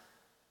asked.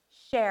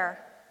 Share.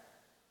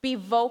 Be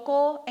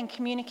vocal and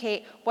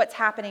communicate what's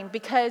happening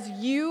because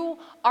you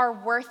are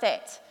worth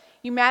it.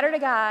 You matter to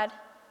God,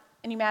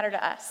 and you matter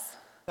to us.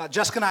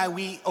 Jessica and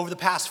I, over the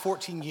past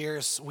 14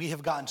 years, we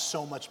have gotten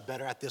so much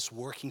better at this,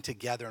 working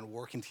together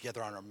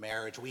on our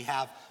marriage. We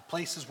have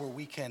places where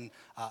we can,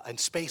 and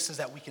spaces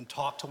that we can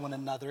talk to one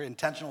another,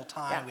 intentional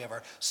time. Yeah. We have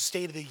our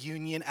State of the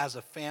Union as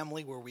a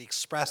family where we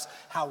express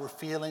how we're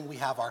feeling. We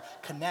have our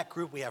Connect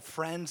group. We have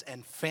friends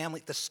and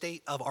family, the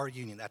state of our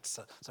union. That's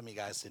some of you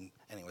guys,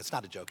 anyway, it's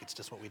not a joke. It's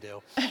just what we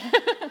do.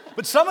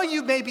 But some of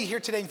you may be here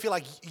today and feel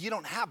like you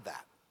don't have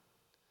that.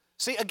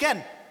 See,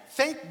 again,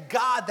 thank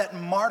God that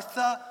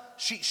Martha,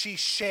 she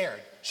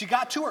shared. She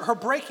got to her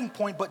breaking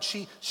point, but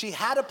she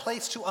had a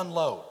place to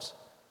unload.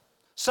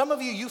 Some of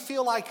you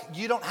feel like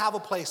you don't have a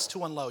place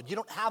to unload. You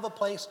don't have a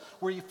place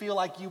where you feel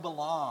like you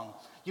belong.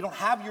 You don't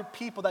have your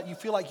people that you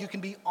feel like you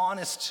can be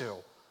honest to.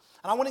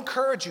 And I want to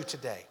encourage you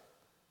today.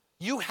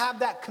 You have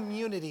that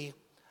community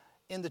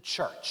in the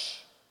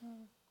church.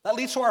 That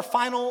leads to our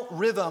final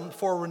rhythm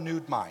for a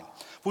renewed mind.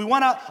 If we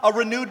want a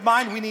renewed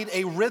mind, we need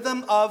a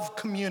rhythm of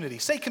community.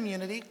 Say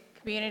community.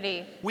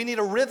 Community. We need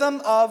a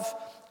rhythm of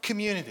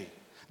community.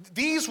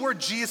 These were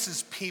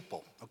Jesus'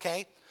 people,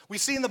 okay? We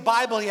see in the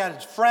Bible he had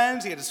his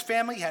friends, he had his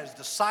family, he had his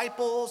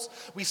disciples.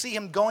 We see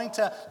him going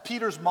to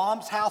Peter's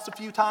mom's house a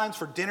few times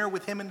for dinner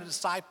with him and the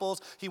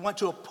disciples. He went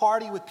to a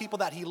party with people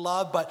that he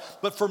loved.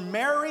 But for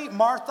Mary,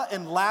 Martha,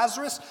 and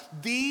Lazarus,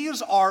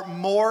 these are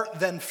more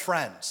than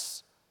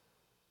friends.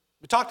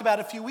 We talked about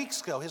it a few weeks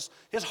ago.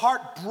 His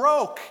heart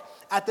broke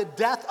at the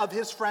death of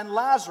his friend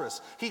Lazarus.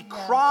 He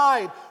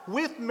cried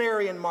with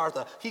Mary and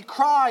Martha. He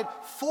cried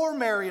for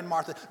Mary and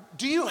Martha.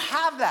 Do you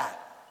have that?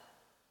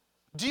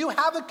 Do you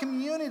have a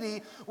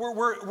community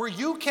where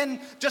you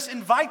can just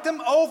invite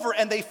them over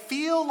and they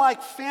feel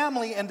like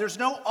family and there's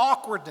no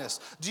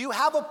awkwardness? Do you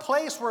have a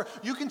place where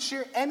you can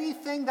share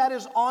anything that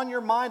is on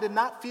your mind and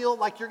not feel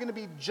like you're going to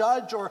be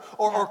judged or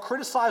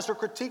criticized or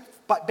critiqued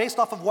based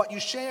off of what you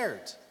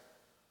shared?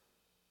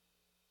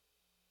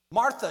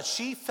 Martha,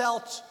 she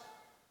felt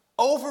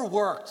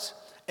overworked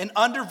and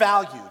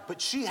undervalued, but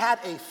she had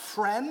a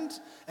friend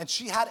and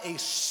she had a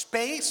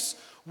space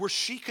where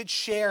she could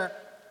share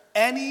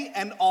any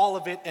and all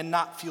of it and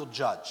not feel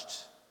judged.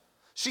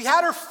 She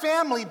had her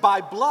family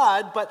by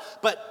blood,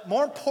 but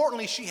more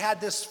importantly, she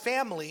had this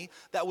family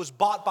that was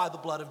bought by the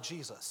blood of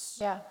Jesus.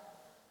 Yeah.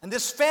 And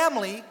this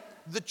family,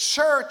 the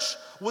church,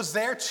 was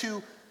there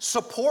to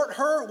support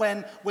her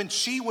when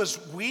she was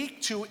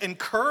weak, to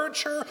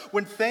encourage her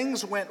when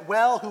things went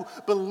well, who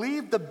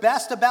believed the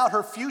best about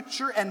her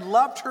future and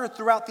loved her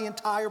throughout the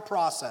entire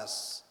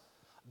process.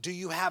 Do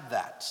you have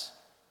that?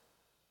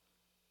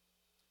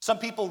 Some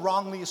people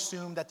wrongly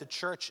assume that the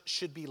church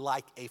should be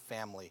like a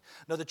family.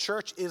 No, the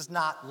church is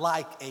not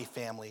like a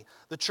family.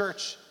 The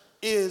church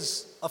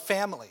is a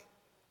family.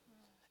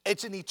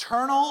 It's an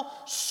eternal,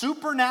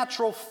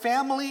 supernatural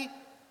family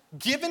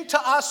given to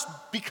us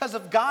because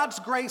of God's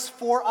grace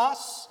for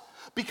us,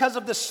 because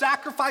of the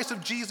sacrifice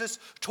of Jesus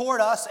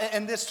toward us.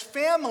 And this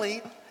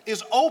family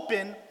is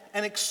open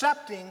and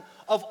accepting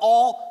of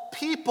all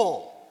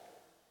people.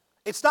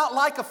 It's not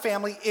like a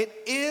family, it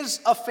is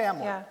a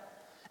family. Yeah.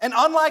 And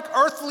unlike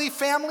earthly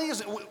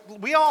families,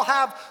 we all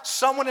have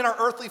someone in our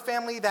earthly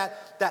family that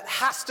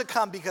has to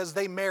come because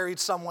they married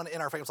someone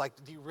in our family. It's like,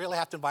 do you really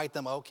have to invite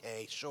them?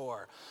 Okay,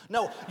 sure.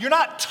 No, you're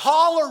not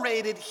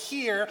tolerated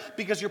here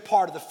because you're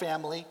part of the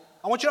family.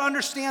 I want you to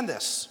understand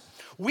this.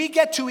 We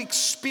get to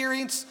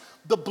experience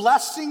the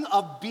blessing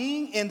of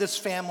being in this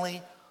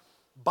family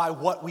by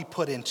what we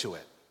put into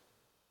it.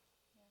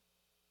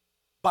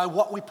 By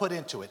what we put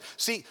into it.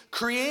 See,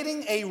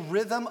 creating a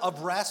rhythm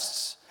of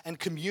rest and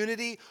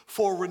community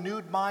for a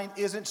renewed mind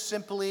isn't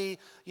simply,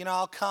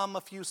 I'll come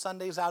a few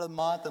Sundays out of the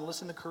month and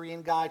listen to a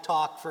Korean guy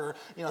talk for,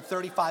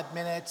 35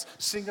 minutes,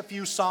 sing a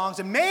few songs,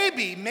 and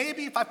maybe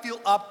if I feel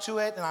up to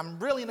it and I'm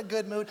really in a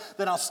good mood,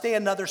 then I'll stay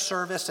another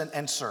service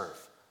and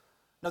serve.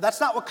 No,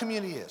 that's not what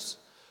community is.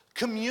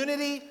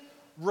 Community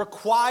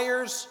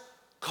requires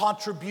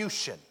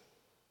contribution.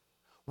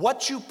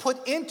 What you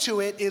put into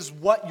it is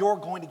what you're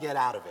going to get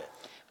out of it.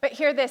 But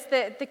hear this,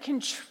 the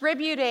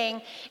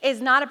contributing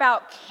is not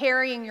about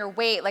carrying your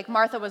weight like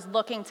Martha was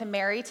looking to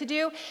Mary to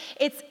do.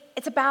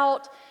 It's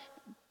about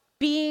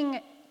being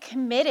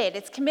committed.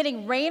 It's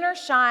committing rain or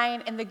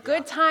shine in the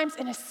good times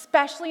and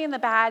especially in the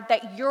bad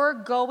that you're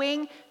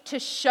going to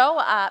show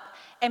up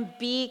and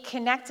be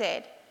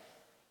connected.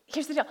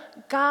 Here's the deal.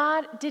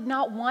 God did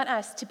not want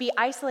us to be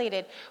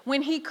isolated.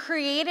 When he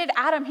created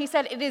Adam, he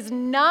said, it is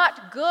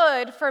not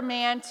good for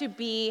man to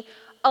be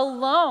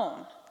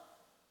alone.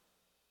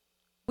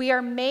 We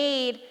are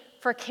made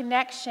for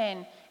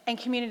connection and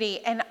community.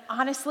 And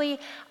honestly,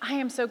 I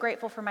am so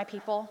grateful for my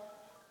people.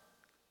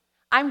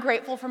 I'm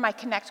grateful for my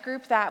Connect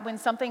group that when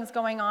something's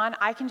going on,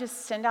 I can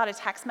just send out a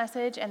text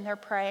message and they're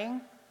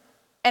praying.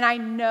 And I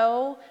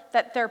know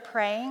that they're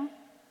praying.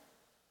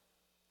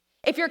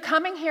 If you're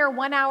coming here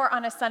 1 hour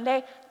on a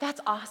Sunday, that's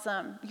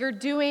awesome. You're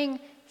doing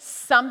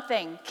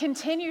something.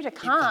 Continue to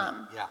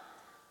come. Yeah.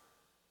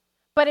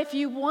 But if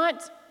you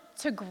want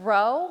to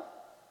grow,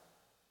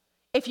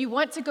 if you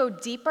want to go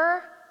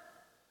deeper,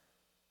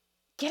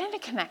 get into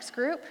Connect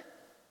group.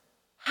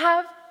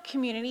 Have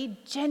community,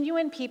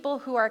 genuine people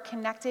who are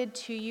connected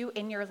to you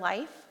in your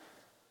life.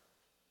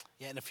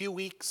 Yeah, in a few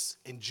weeks,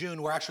 in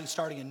June, we're actually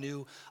starting a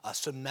new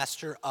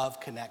semester of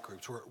Connect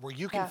groups where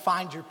you can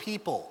find your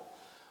people,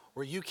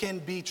 where you can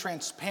be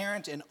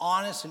transparent and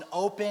honest and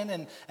open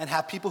and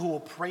have people who will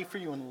pray for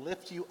you and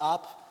lift you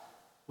up.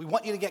 We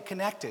want you to get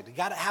connected. You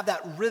got to have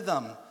that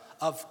rhythm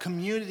of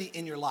community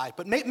in your life.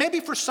 But maybe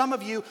for some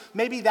of you,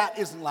 maybe that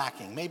isn't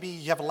lacking. Maybe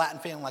you have a Latin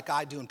family like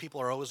I do and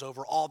people are always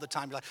over all the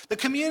time. You're like, the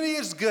community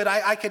is good.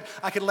 I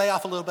could lay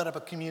off a little bit of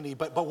a community.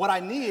 But what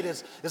I need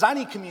is I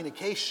need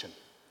communication.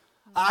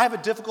 I have a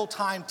difficult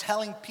time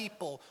telling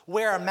people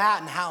where I'm at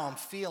and how I'm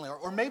feeling.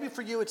 Or maybe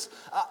for you, it's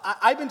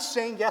I've been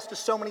saying yes to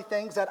so many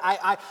things that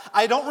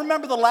I don't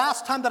remember the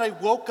last time that I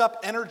woke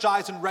up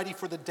energized and ready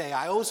for the day.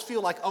 I always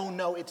feel like, oh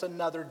no, it's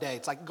another day.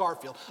 It's like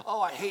Garfield.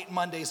 Oh, I hate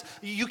Mondays.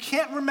 You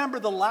can't remember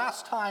the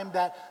last time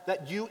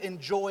that you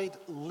enjoyed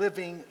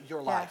living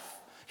your life.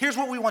 Here's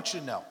what we want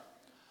you to know.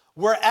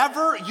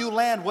 Wherever you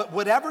land,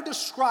 whatever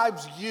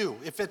describes you,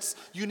 if it's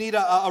you need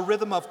a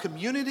rhythm of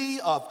community,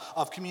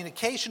 of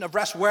communication, of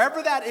rest,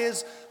 wherever that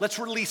is, let's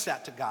release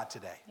that to God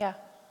today. Yeah.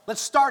 Let's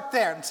start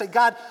there and say,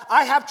 God,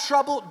 I have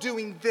trouble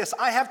doing this.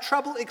 I have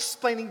trouble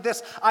explaining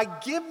this. I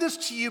give this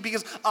to you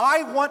because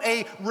I want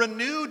a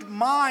renewed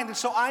mind, and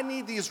so I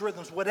need these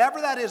rhythms.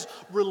 Whatever that is,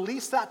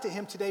 release that to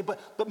him today.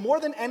 But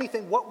more than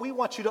anything, what we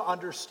want you to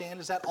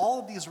understand is that all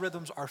of these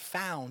rhythms are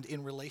found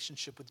in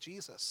relationship with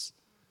Jesus.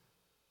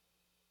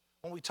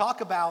 When we talk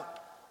about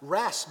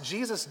rest,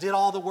 Jesus did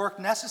all the work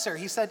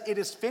necessary. He said it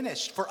is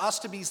finished for us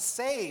to be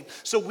saved.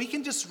 So we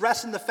can just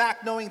rest in the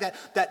fact knowing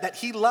that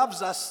he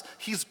loves us.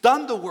 He's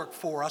done the work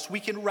for us. We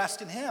can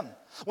rest in him.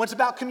 When it's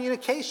about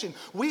communication,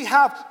 we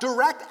have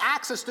direct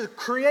access to the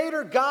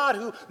Creator God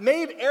who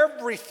made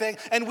everything,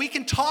 and we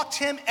can talk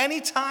to him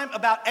anytime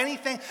about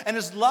anything, and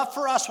his love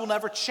for us will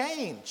never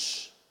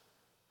change.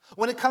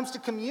 When it comes to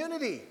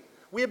community,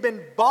 we have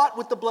been bought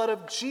with the blood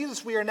of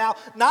Jesus. We are now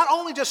not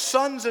only just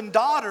sons and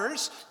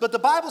daughters, but the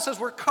Bible says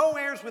we're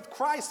co-heirs with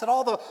Christ, that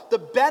all the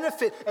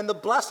benefit and the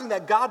blessing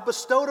that God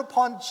bestowed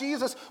upon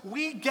Jesus,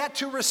 we get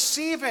to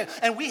receive it.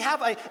 And we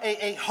have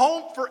a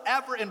home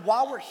forever. And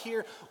while we're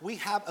here, we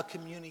have a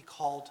community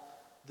called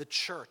the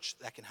church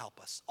that can help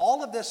us.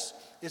 All of this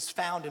is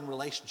found in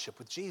relationship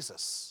with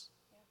Jesus.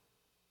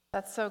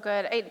 That's so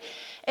good.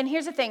 And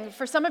here's the thing.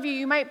 For some of you,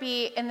 you might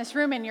be in this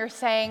room and you're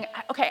saying,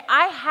 okay,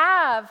 I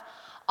have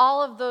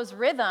all of those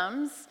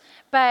rhythms,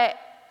 but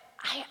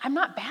I'm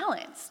not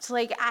balanced.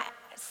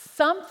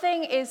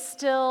 Something is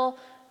still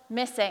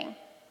missing.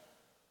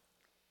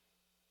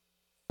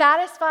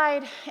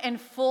 Satisfied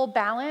and full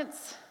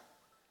balance,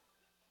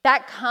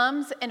 that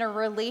comes in a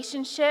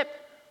relationship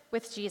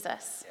with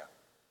Jesus. Yeah.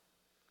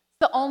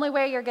 The only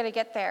way you're going to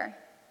get there.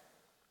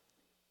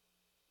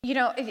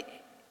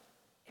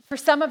 For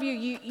some of you,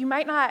 you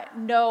might not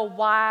know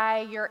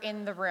why you're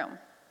in the room.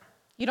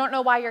 You don't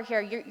know why you're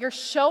here. You're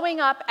showing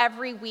up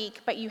every week,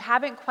 but you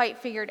haven't quite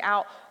figured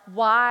out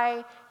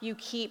why you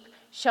keep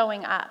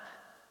showing up.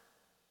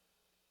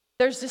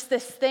 There's just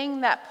this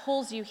thing that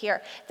pulls you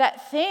here.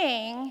 That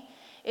thing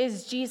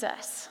is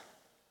Jesus.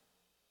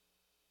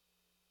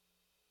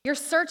 You're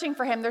searching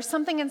for him. There's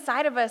something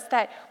inside of us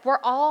that we're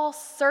all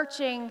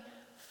searching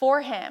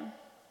for him.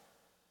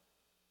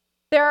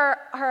 There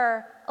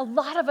are a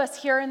lot of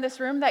us here in this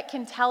room that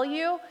can tell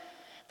you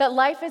that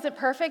life isn't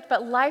perfect,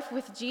 but life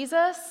with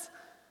Jesus,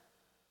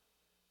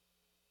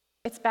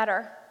 It's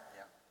better.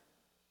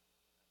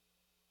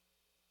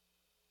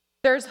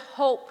 There's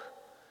hope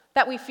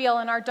that we feel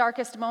in our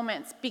darkest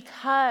moments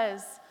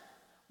because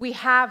we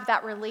have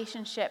that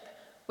relationship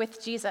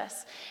with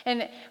Jesus.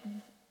 And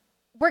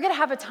we're going to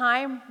have a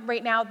time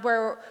right now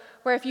where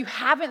if you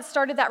haven't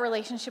started that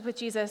relationship with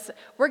Jesus,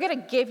 we're going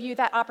to give you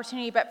that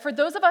opportunity. But for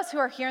those of us who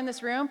are here in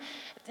this room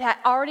that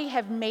already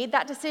have made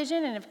that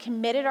decision and have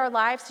committed our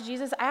lives to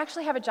Jesus, I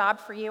actually have a job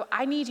for you.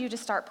 I need you to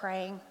start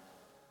praying.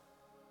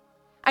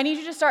 I need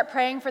you to start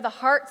praying for the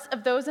hearts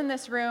of those in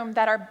this room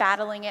that are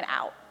battling it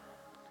out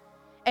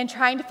and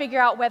trying to figure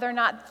out whether or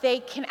not they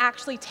can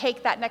actually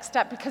take that next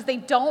step because they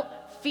don't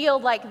feel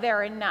like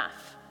they're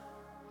enough.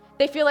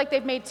 They feel like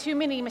they've made too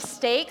many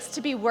mistakes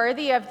to be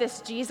worthy of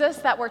this Jesus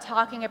that we're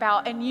talking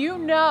about, and you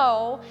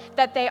know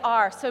that they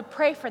are, so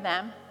pray for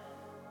them.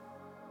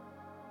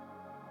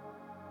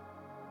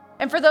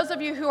 And for those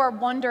of you who are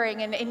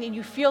wondering and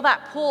you feel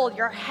that pull,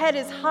 your head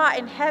is hot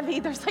and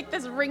heavy, there's like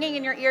this ringing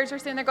in your ears, you're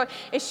sitting there going,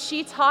 is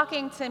she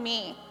talking to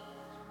me?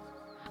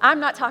 I'm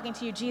not talking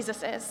to you,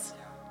 Jesus is.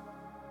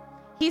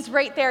 He's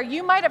right there.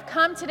 You might have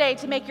come today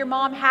to make your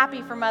mom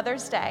happy for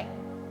Mother's Day,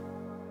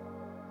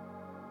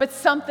 but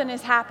something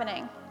is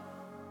happening.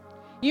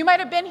 You might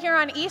have been here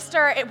on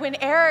Easter when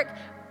Eric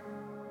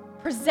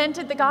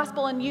presented the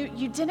gospel and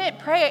you didn't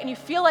pray it and you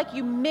feel like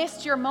you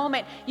missed your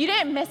moment. You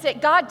didn't miss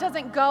it. God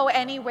doesn't go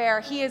anywhere.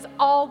 He is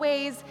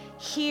always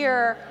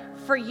here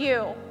for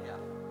you.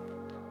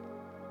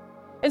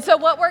 And so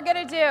what we're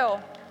going to do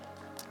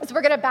is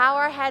we're going to bow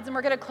our heads and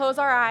we're going to close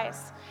our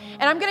eyes.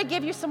 And I'm going to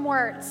give you some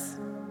words.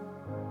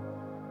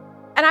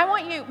 And I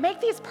want you, make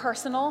these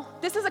personal.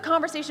 This is a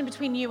conversation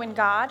between you and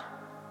God.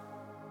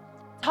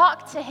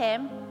 Talk to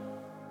him.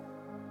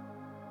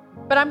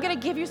 But I'm going to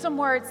give you some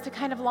words to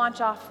kind of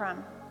launch off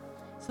from.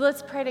 So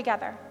let's pray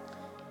together.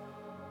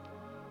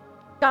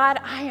 God,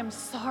 I am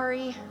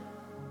sorry.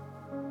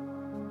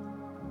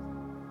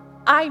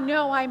 I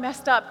know I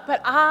messed up,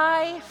 but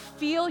I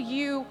feel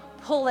you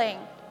pulling.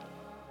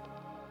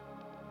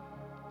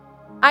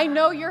 I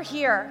know you're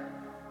here.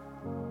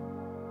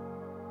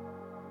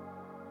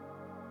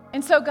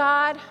 And so,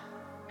 God,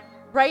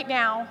 right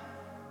now,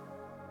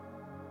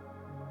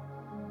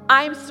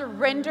 I'm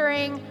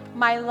surrendering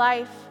my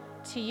life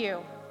to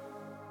you.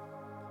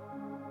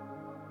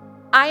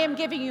 I am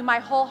giving you my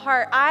whole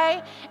heart.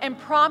 I am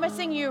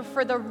promising you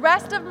for the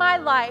rest of my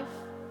life,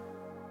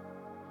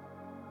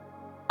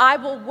 I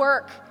will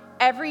work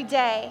every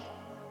day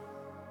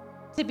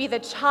to be the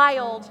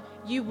child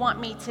you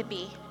want me to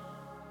be.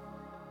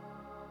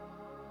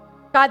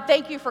 God,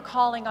 thank you for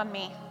calling on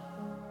me.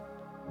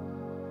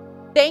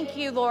 Thank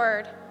you,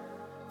 Lord,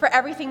 for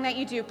everything that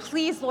you do.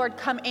 Please, Lord,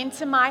 come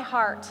into my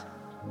heart.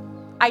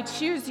 I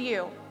choose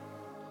you.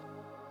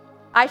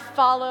 I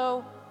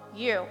follow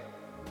you.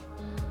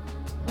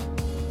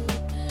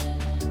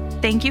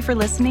 Thank you for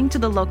listening to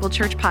the Local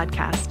Church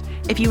Podcast.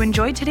 If you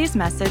enjoyed today's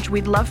message,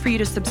 we'd love for you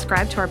to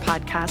subscribe to our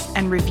podcast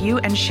and review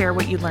and share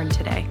what you learned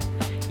today.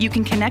 You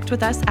can connect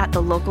with us at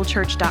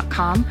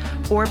thelocalchurch.com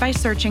or by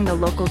searching The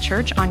Local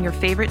Church on your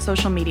favorite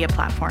social media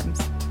platforms.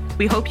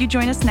 We hope you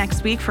join us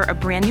next week for a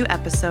brand new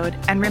episode.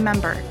 And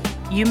remember,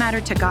 you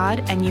matter to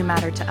God and you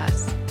matter to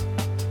us.